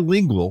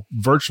bilingual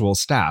virtual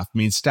staff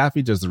means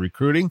Staffy does the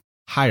recruiting,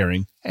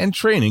 hiring, and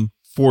training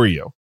for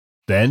you.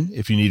 Then,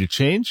 if you need a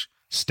change,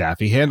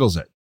 Staffy handles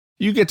it.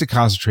 You get to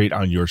concentrate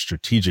on your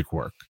strategic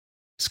work.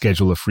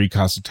 Schedule a free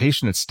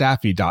consultation at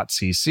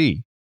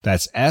staffy.cc.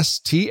 That's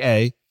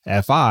STAFI.cc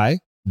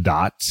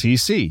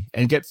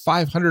and get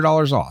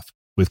 $500 off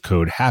with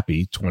code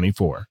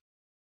HAPPY24.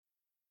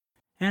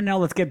 And now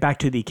let's get back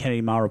to the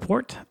Kennedy Miles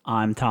Report.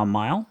 I'm Tom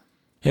Miles.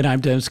 And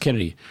I'm Dennis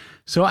Kennedy.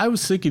 So I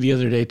was thinking the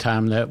other day,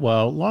 Tom, that,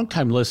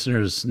 longtime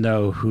listeners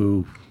know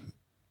who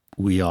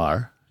we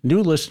are.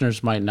 New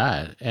listeners might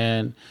not.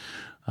 And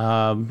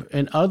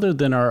other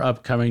than our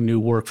upcoming new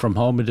work from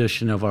home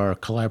edition of our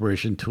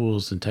Collaboration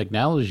Tools and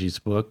Technologies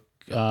book,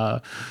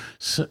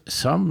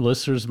 some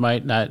listeners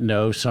might not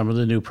know some of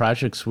the new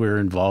projects we're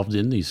involved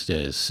in these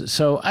days.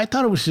 So I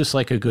thought it was just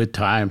like a good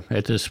time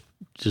at this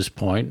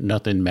point,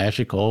 nothing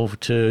magical,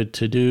 to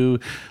do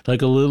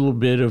like a little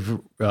bit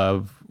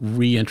of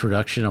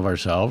reintroduction of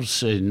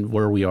ourselves and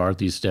where we are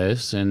these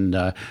days. And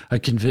I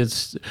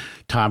convinced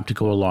Tom to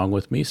go along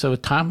with me. So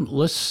Tom,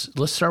 let's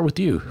start with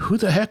you. Who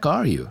the heck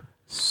are you?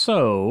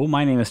 So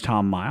my name is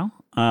Tom Miles.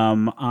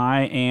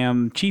 I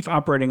am Chief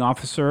Operating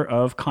Officer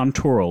of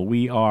Contourl.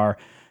 We are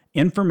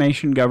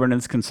information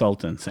governance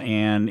consultants,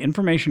 and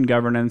information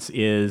governance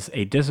is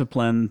a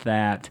discipline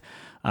that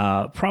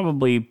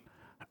probably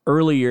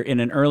in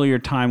an earlier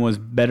time was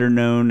better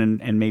known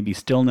and maybe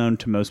still known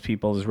to most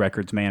people as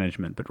records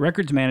management. But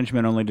records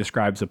management only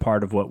describes a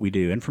part of what we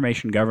do.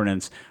 Information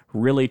governance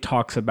really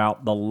talks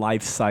about the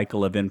life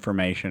cycle of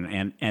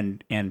information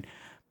and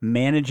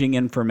managing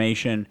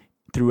information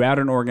throughout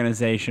an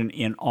organization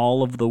in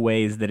all of the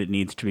ways that it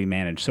needs to be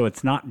managed. So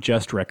it's not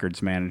just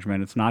records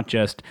management. It's not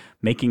just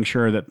making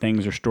sure that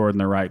things are stored in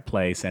the right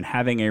place and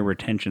having a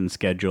retention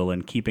schedule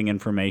and keeping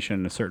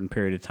information a certain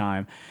period of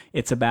time.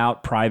 It's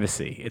about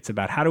privacy. It's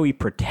about how do we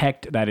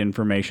protect that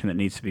information that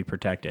needs to be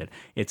protected.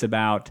 It's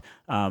about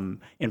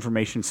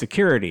information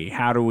security.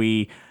 How do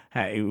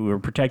we're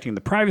protecting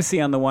the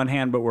privacy on the one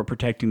hand, but we're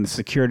protecting the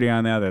security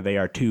on the other. They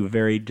are two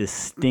very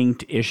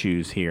distinct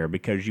issues here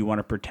because you want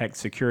to protect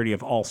security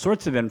of all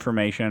sorts of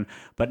information,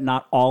 but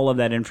not all of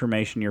that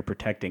information you're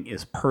protecting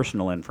is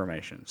personal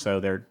information. So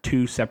they're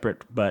two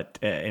separate but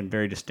and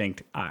very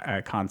distinct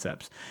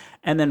concepts.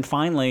 And then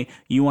finally,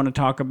 you want to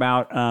talk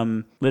about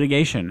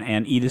litigation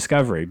and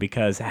e-discovery,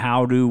 because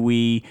how do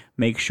we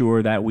make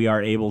sure that we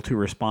are able to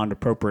respond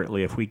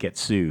appropriately if we get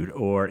sued,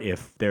 or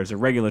if there's a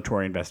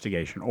regulatory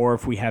investigation, or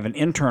if we have an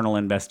internal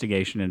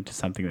investigation into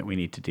something that we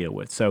need to deal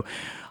with. So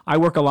I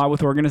work a lot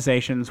with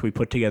organizations. We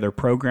put together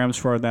programs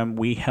for them.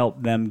 We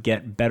help them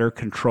get better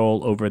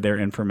control over their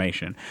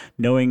information.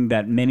 Knowing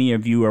that many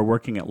of you are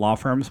working at law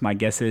firms, my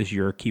guess is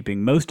you're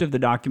keeping most of the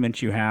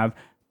documents you have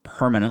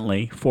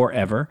permanently,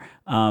 forever.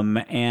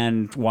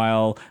 And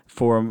while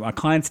from a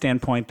client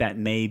standpoint, that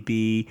may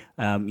be,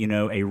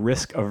 a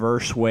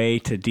risk-averse way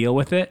to deal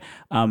with it,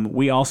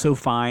 we also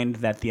find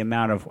that the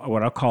amount of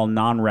what I'll call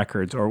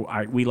non-records,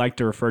 or we like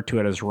to refer to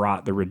it as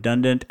ROT, the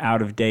redundant,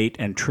 out-of-date,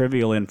 and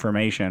trivial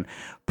information,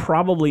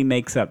 probably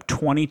makes up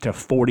 20 to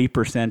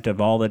 40% of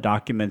all the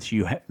documents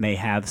you may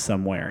have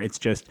somewhere. It's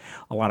just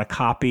a lot of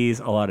copies,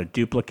 a lot of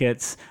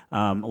duplicates,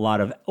 a lot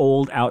of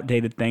old,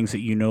 outdated things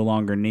that you no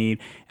longer need.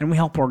 And we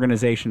help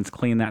organizations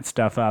clean that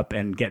stuff up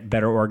and get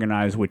better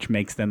organized, which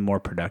makes them more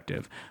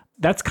productive.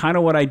 that's kind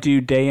of what I do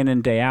day in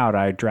and day out.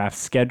 I draft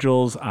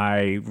schedules.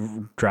 I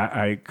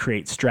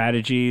create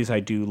strategies. I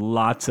do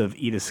lots of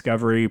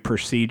e-discovery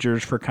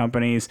procedures for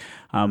companies.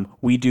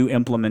 We do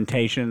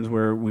implementations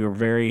where we are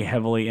very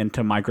heavily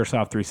into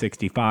Microsoft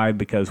 365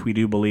 because we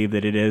do believe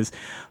that it is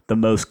the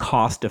most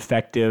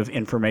cost-effective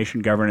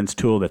information governance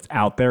tool that's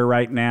out there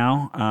right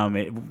now.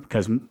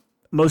 Because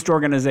most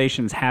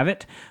organizations have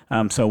it,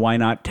 so why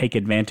not take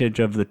advantage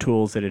of the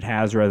tools that it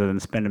has rather than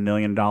spend $1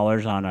 million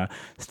on a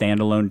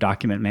standalone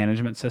document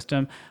management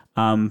system?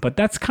 But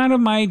that's kind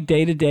of my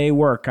day-to-day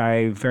work.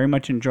 I very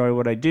much enjoy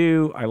what I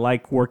do. I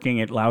like working.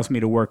 It allows me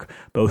to work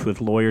both with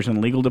lawyers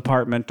and legal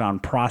department on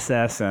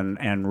process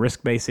and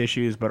risk-based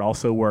issues, but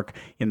also work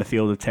in the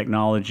field of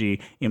technology,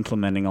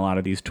 implementing a lot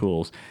of these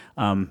tools.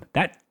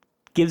 That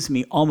gives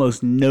me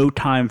almost no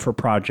time for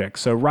projects.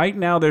 So right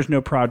now there's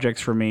no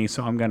projects for me,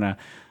 so I'm going to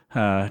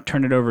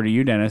turn it over to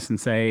you, Dennis, and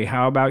say,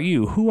 how about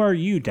you? Who are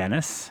you,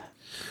 Dennis?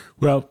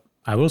 Well,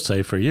 I will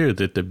say for you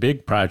that the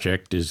big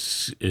project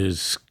is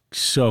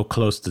so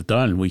close to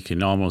done, we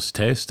can almost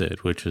taste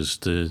it, which is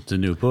the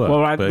new book.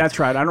 Well, that's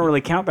right. I don't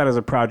really count that as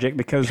a project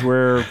because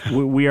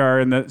we are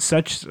in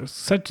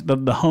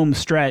the home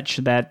stretch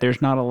that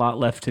there's not a lot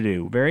left to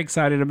do. Very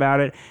excited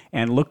about it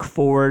and look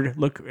forward.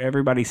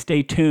 Everybody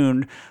stay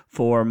tuned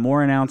for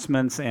more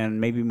announcements and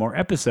maybe more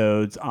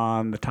episodes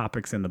on the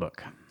topics in the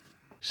book.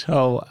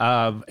 So,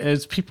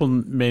 as people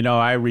may know,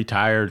 I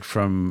retired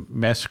from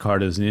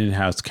MasterCard as an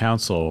in-house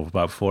counsel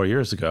about 4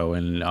 years ago,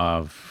 and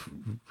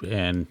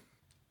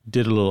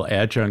did a little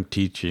adjunct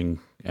teaching,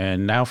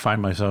 and now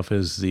find myself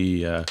as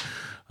the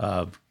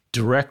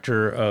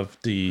director of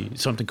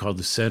something called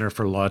the Center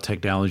for Law,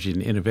 Technology,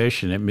 and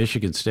Innovation at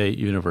Michigan State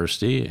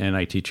University, and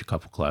I teach a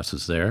couple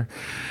classes there.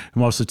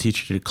 I'm also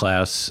teaching a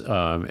class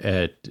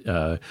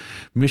at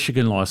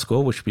Michigan Law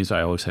School, which means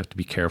I always have to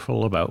be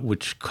careful about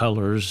which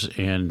colors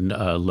and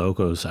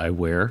logos I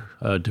wear,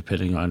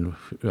 depending on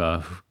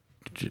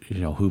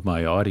who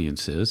my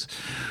audience is.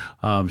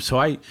 So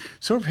I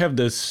sort of have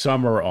this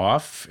summer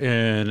off,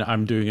 and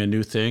I'm doing a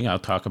new thing I'll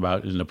talk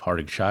about in the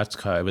parting shots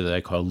that I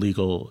call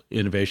Legal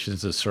Innovation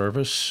as a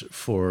Service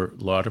for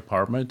law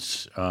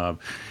departments.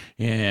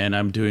 And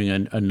I'm doing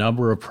a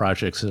number of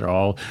projects that are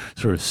all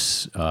sort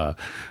of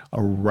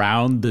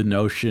around the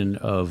notion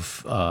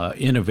of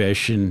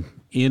innovation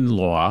in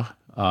law,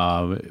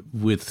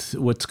 with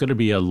what's going to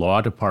be a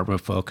law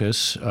department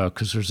focus,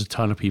 because there's a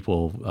ton of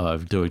people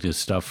doing this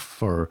stuff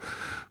for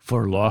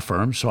law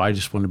firms. So I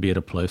just want to be at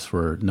a place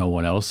where no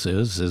one else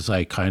is, as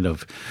I kind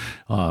of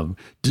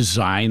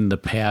design the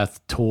path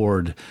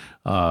toward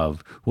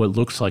what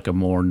looks like a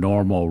more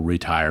normal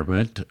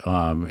retirement.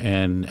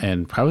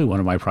 And probably one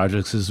of my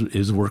projects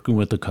is working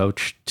with a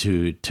coach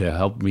to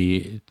help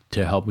me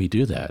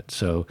do that.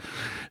 So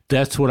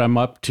that's what I'm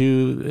up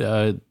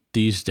to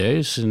these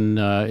days, and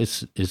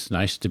it's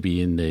nice to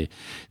be in the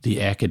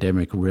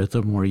academic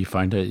rhythm where you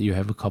find that you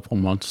have a couple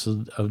months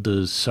of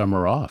the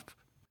summer off.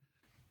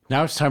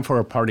 Now it's time for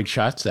our parting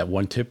shots, that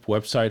one tip,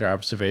 website, or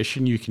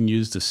observation you can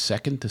use the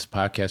second this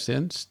podcast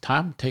ends.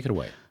 Tom, take it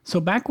away. So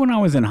back when I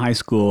was in high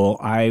school,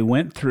 I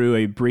went through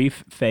a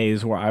brief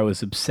phase where I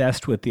was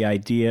obsessed with the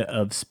idea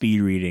of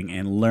speed reading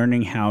and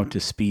learning how to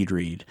speed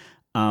read.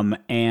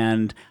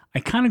 And I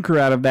kind of grew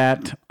out of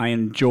that. I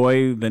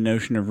enjoy the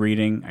notion of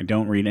reading. I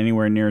don't read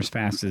anywhere near as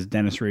fast as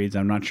Dennis reads.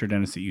 I'm not sure,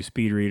 Dennis, that you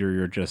speed read or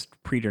you're just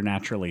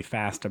preternaturally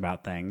fast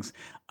about things.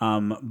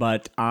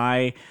 But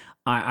I've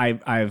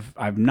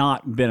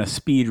not been a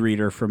speed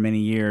reader for many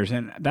years,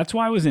 and that's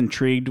why I was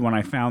intrigued when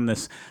I found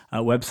this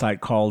website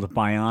called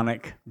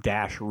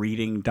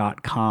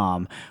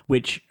bionic-reading.com,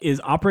 which is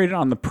operated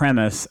on the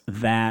premise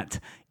that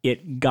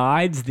it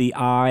guides the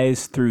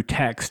eyes through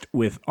text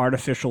with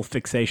artificial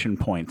fixation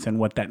points. And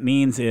what that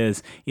means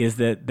is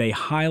that they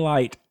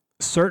highlight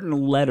certain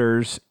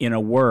letters in a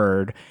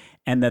word,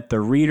 and that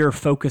the reader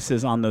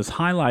focuses on those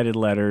highlighted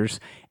letters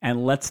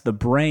and lets the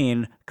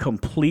brain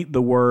complete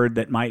the word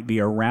that might be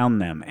around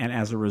them. And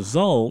as a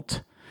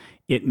result,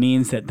 it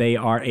means that they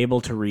are able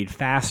to read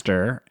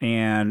faster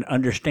and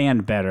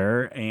understand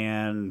better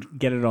and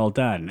get it all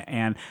done.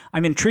 And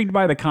I'm intrigued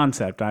by the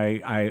concept.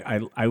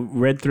 I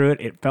read through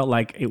it. It felt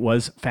like it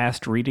was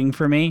fast reading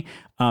for me.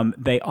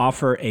 They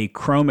offer a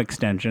Chrome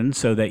extension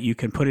so that you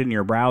can put it in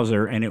your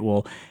browser and it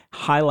will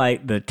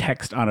highlight the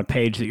text on a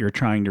page that you're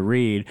trying to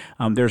read.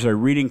 There's a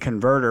reading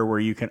converter where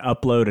you can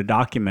upload a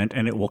document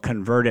and it will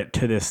convert it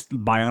to this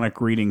bionic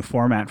reading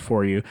format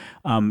for you.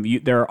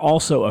 There are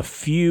also a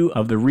few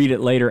of the Read It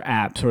Later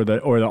apps or the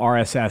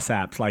RSS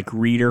apps like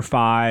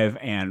Reader5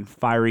 and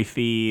Fiery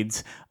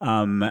Feeds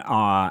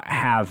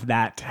have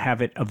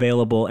it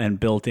available and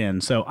built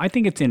in. So I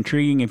think it's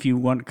intriguing if you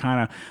want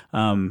kind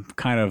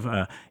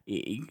of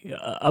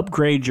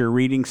upgrade your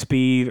reading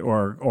speed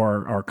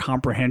or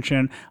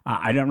comprehension.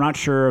 I'm not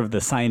sure of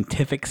the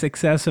scientific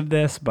success of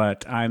this,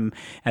 but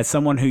as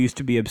someone who used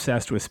to be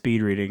obsessed with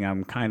speed reading,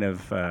 I'm kind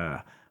of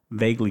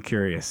vaguely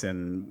curious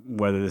in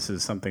whether this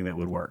is something that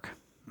would work.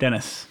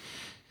 Dennis?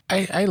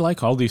 I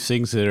like all these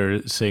things that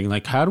are saying,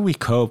 like, how do we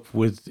cope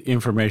with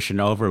information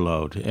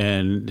overload?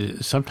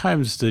 And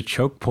sometimes the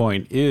choke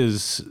point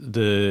is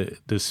the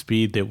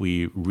speed that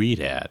we read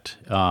at.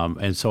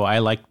 And so I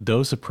like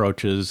those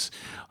approaches.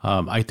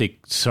 I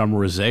think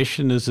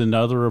summarization is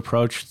another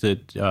approach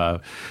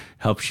that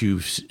helps you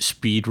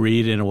speed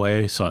read in a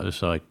way. So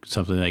like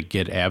something like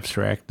Get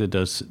Abstract that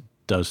does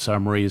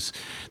summaries.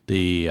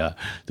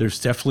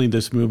 There's definitely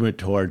this movement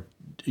toward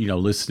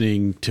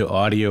listening to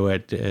audio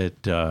at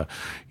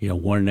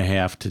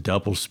 1.5 to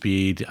double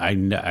speed.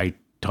 I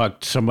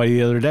talked to somebody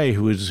the other day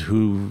who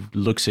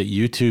looks at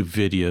YouTube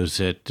videos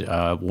at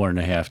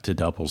 1.5 to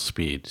double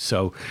speed.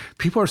 So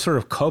people are sort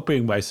of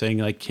coping by saying,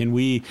 like, can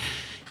we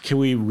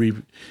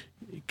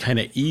kind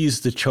of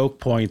ease the choke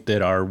point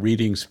that our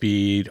reading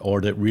speed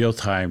or that real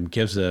time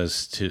gives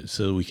us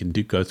so we can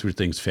go through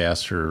things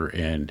faster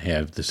and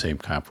have the same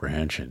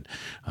comprehension.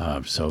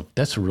 So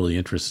that's a really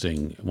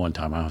interesting one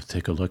time I'll have to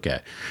take a look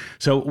at.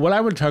 So what I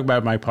would talk about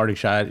in my parting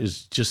shot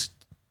is just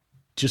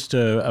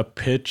a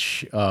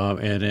pitch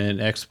and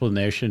an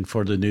explanation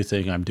for the new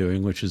thing I'm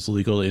doing, which is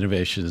Legal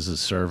Innovation as a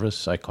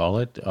Service, I call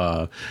it,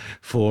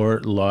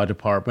 for law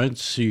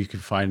departments. So you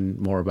can find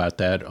more about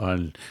that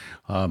on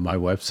my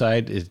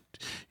website.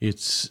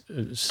 It's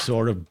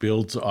sort of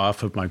builds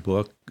off of my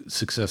book,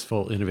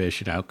 Successful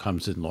Innovation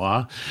Outcomes in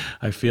Law.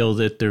 I feel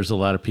that there's a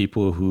lot of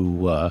people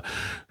who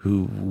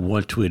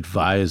want to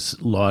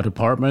advise law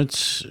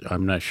departments.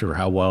 I'm not sure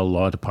how well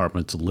law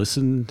departments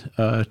listen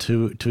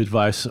to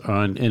advice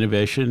on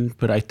innovation,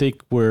 but I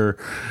think where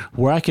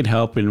I can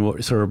help and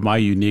what sort of my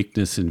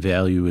uniqueness and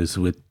value is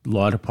with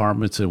law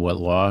departments and what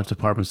law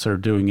departments are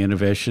doing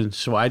innovation.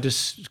 So I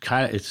just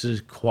it's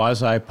a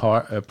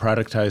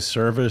quasi-productized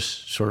service,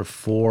 sort of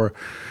 4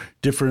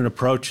 different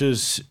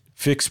approaches: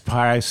 fixed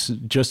price,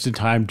 just in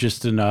time,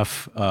 just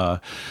enough,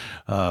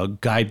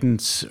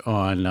 guidance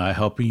on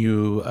helping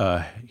you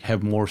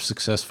have more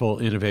successful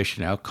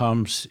innovation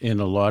outcomes in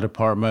a law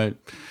department.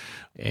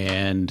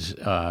 And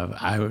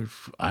I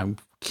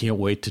can't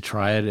wait to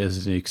try it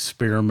as an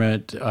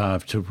experiment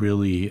to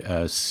really,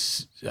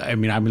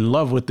 I'm in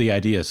love with the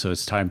idea, so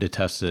it's time to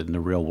test it in the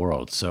real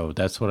world. So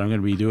that's what I'm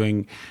going to be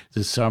doing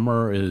this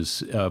summer,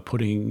 is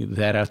putting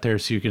that out there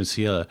so you can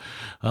see a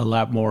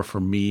lot more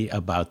from me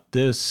about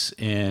this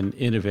and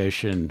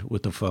innovation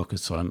with the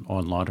focus on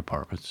law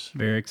departments.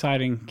 Very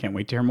exciting. Can't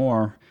wait to hear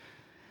more.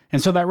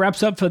 And so that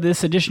wraps up for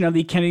this edition of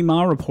the Kennedy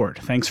Miles Report.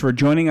 Thanks for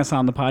joining us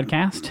on the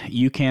podcast.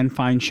 You can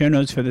find show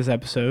notes for this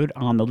episode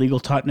on the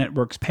Legal Talk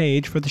Network's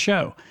page for the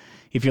show.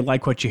 If you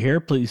like what you hear,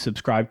 please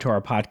subscribe to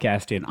our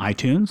podcast in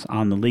iTunes,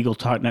 on the Legal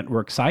Talk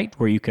Network site,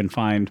 where you can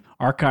find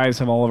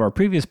archives of all of our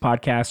previous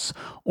podcasts,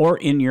 or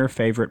in your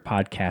favorite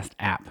podcast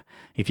app.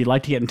 If you'd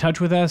like to get in touch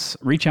with us,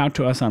 reach out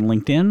to us on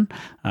LinkedIn.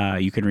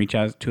 You can reach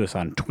out to us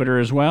on Twitter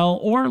as well,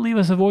 or leave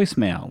us a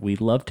voicemail. We'd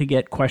love to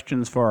get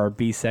questions for our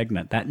B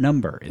segment. That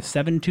number is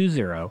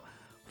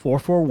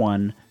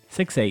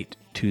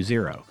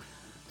 720-441-6820.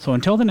 So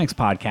until the next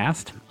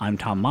podcast, I'm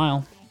Tom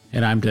Miles.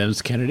 And I'm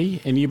Dennis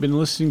Kennedy, and you've been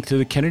listening to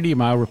the Kennedy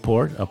Miles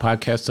Report, a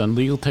podcast on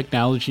legal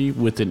technology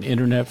with an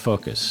internet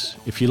focus.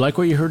 If you like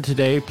what you heard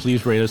today,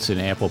 please rate us in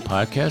Apple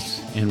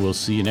Podcasts, and we'll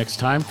see you next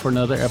time for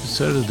another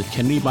episode of the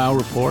Kennedy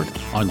Miles Report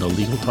on the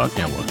Legal Talk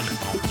Network.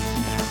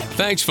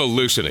 Thanks for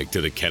listening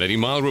to the Kennedy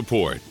Miles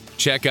Report.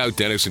 Check out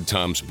Dennis and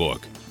Tom's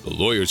book, The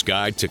Lawyer's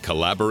Guide to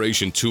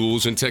Collaboration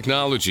Tools and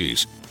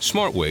Technologies,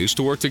 Smart Ways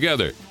to Work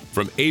Together,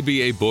 from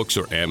ABA Books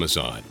or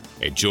Amazon.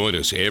 And join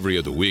us every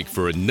other week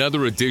for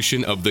another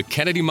edition of the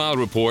Kennedy Miles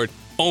Report,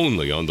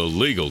 only on the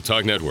Legal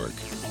Talk Network.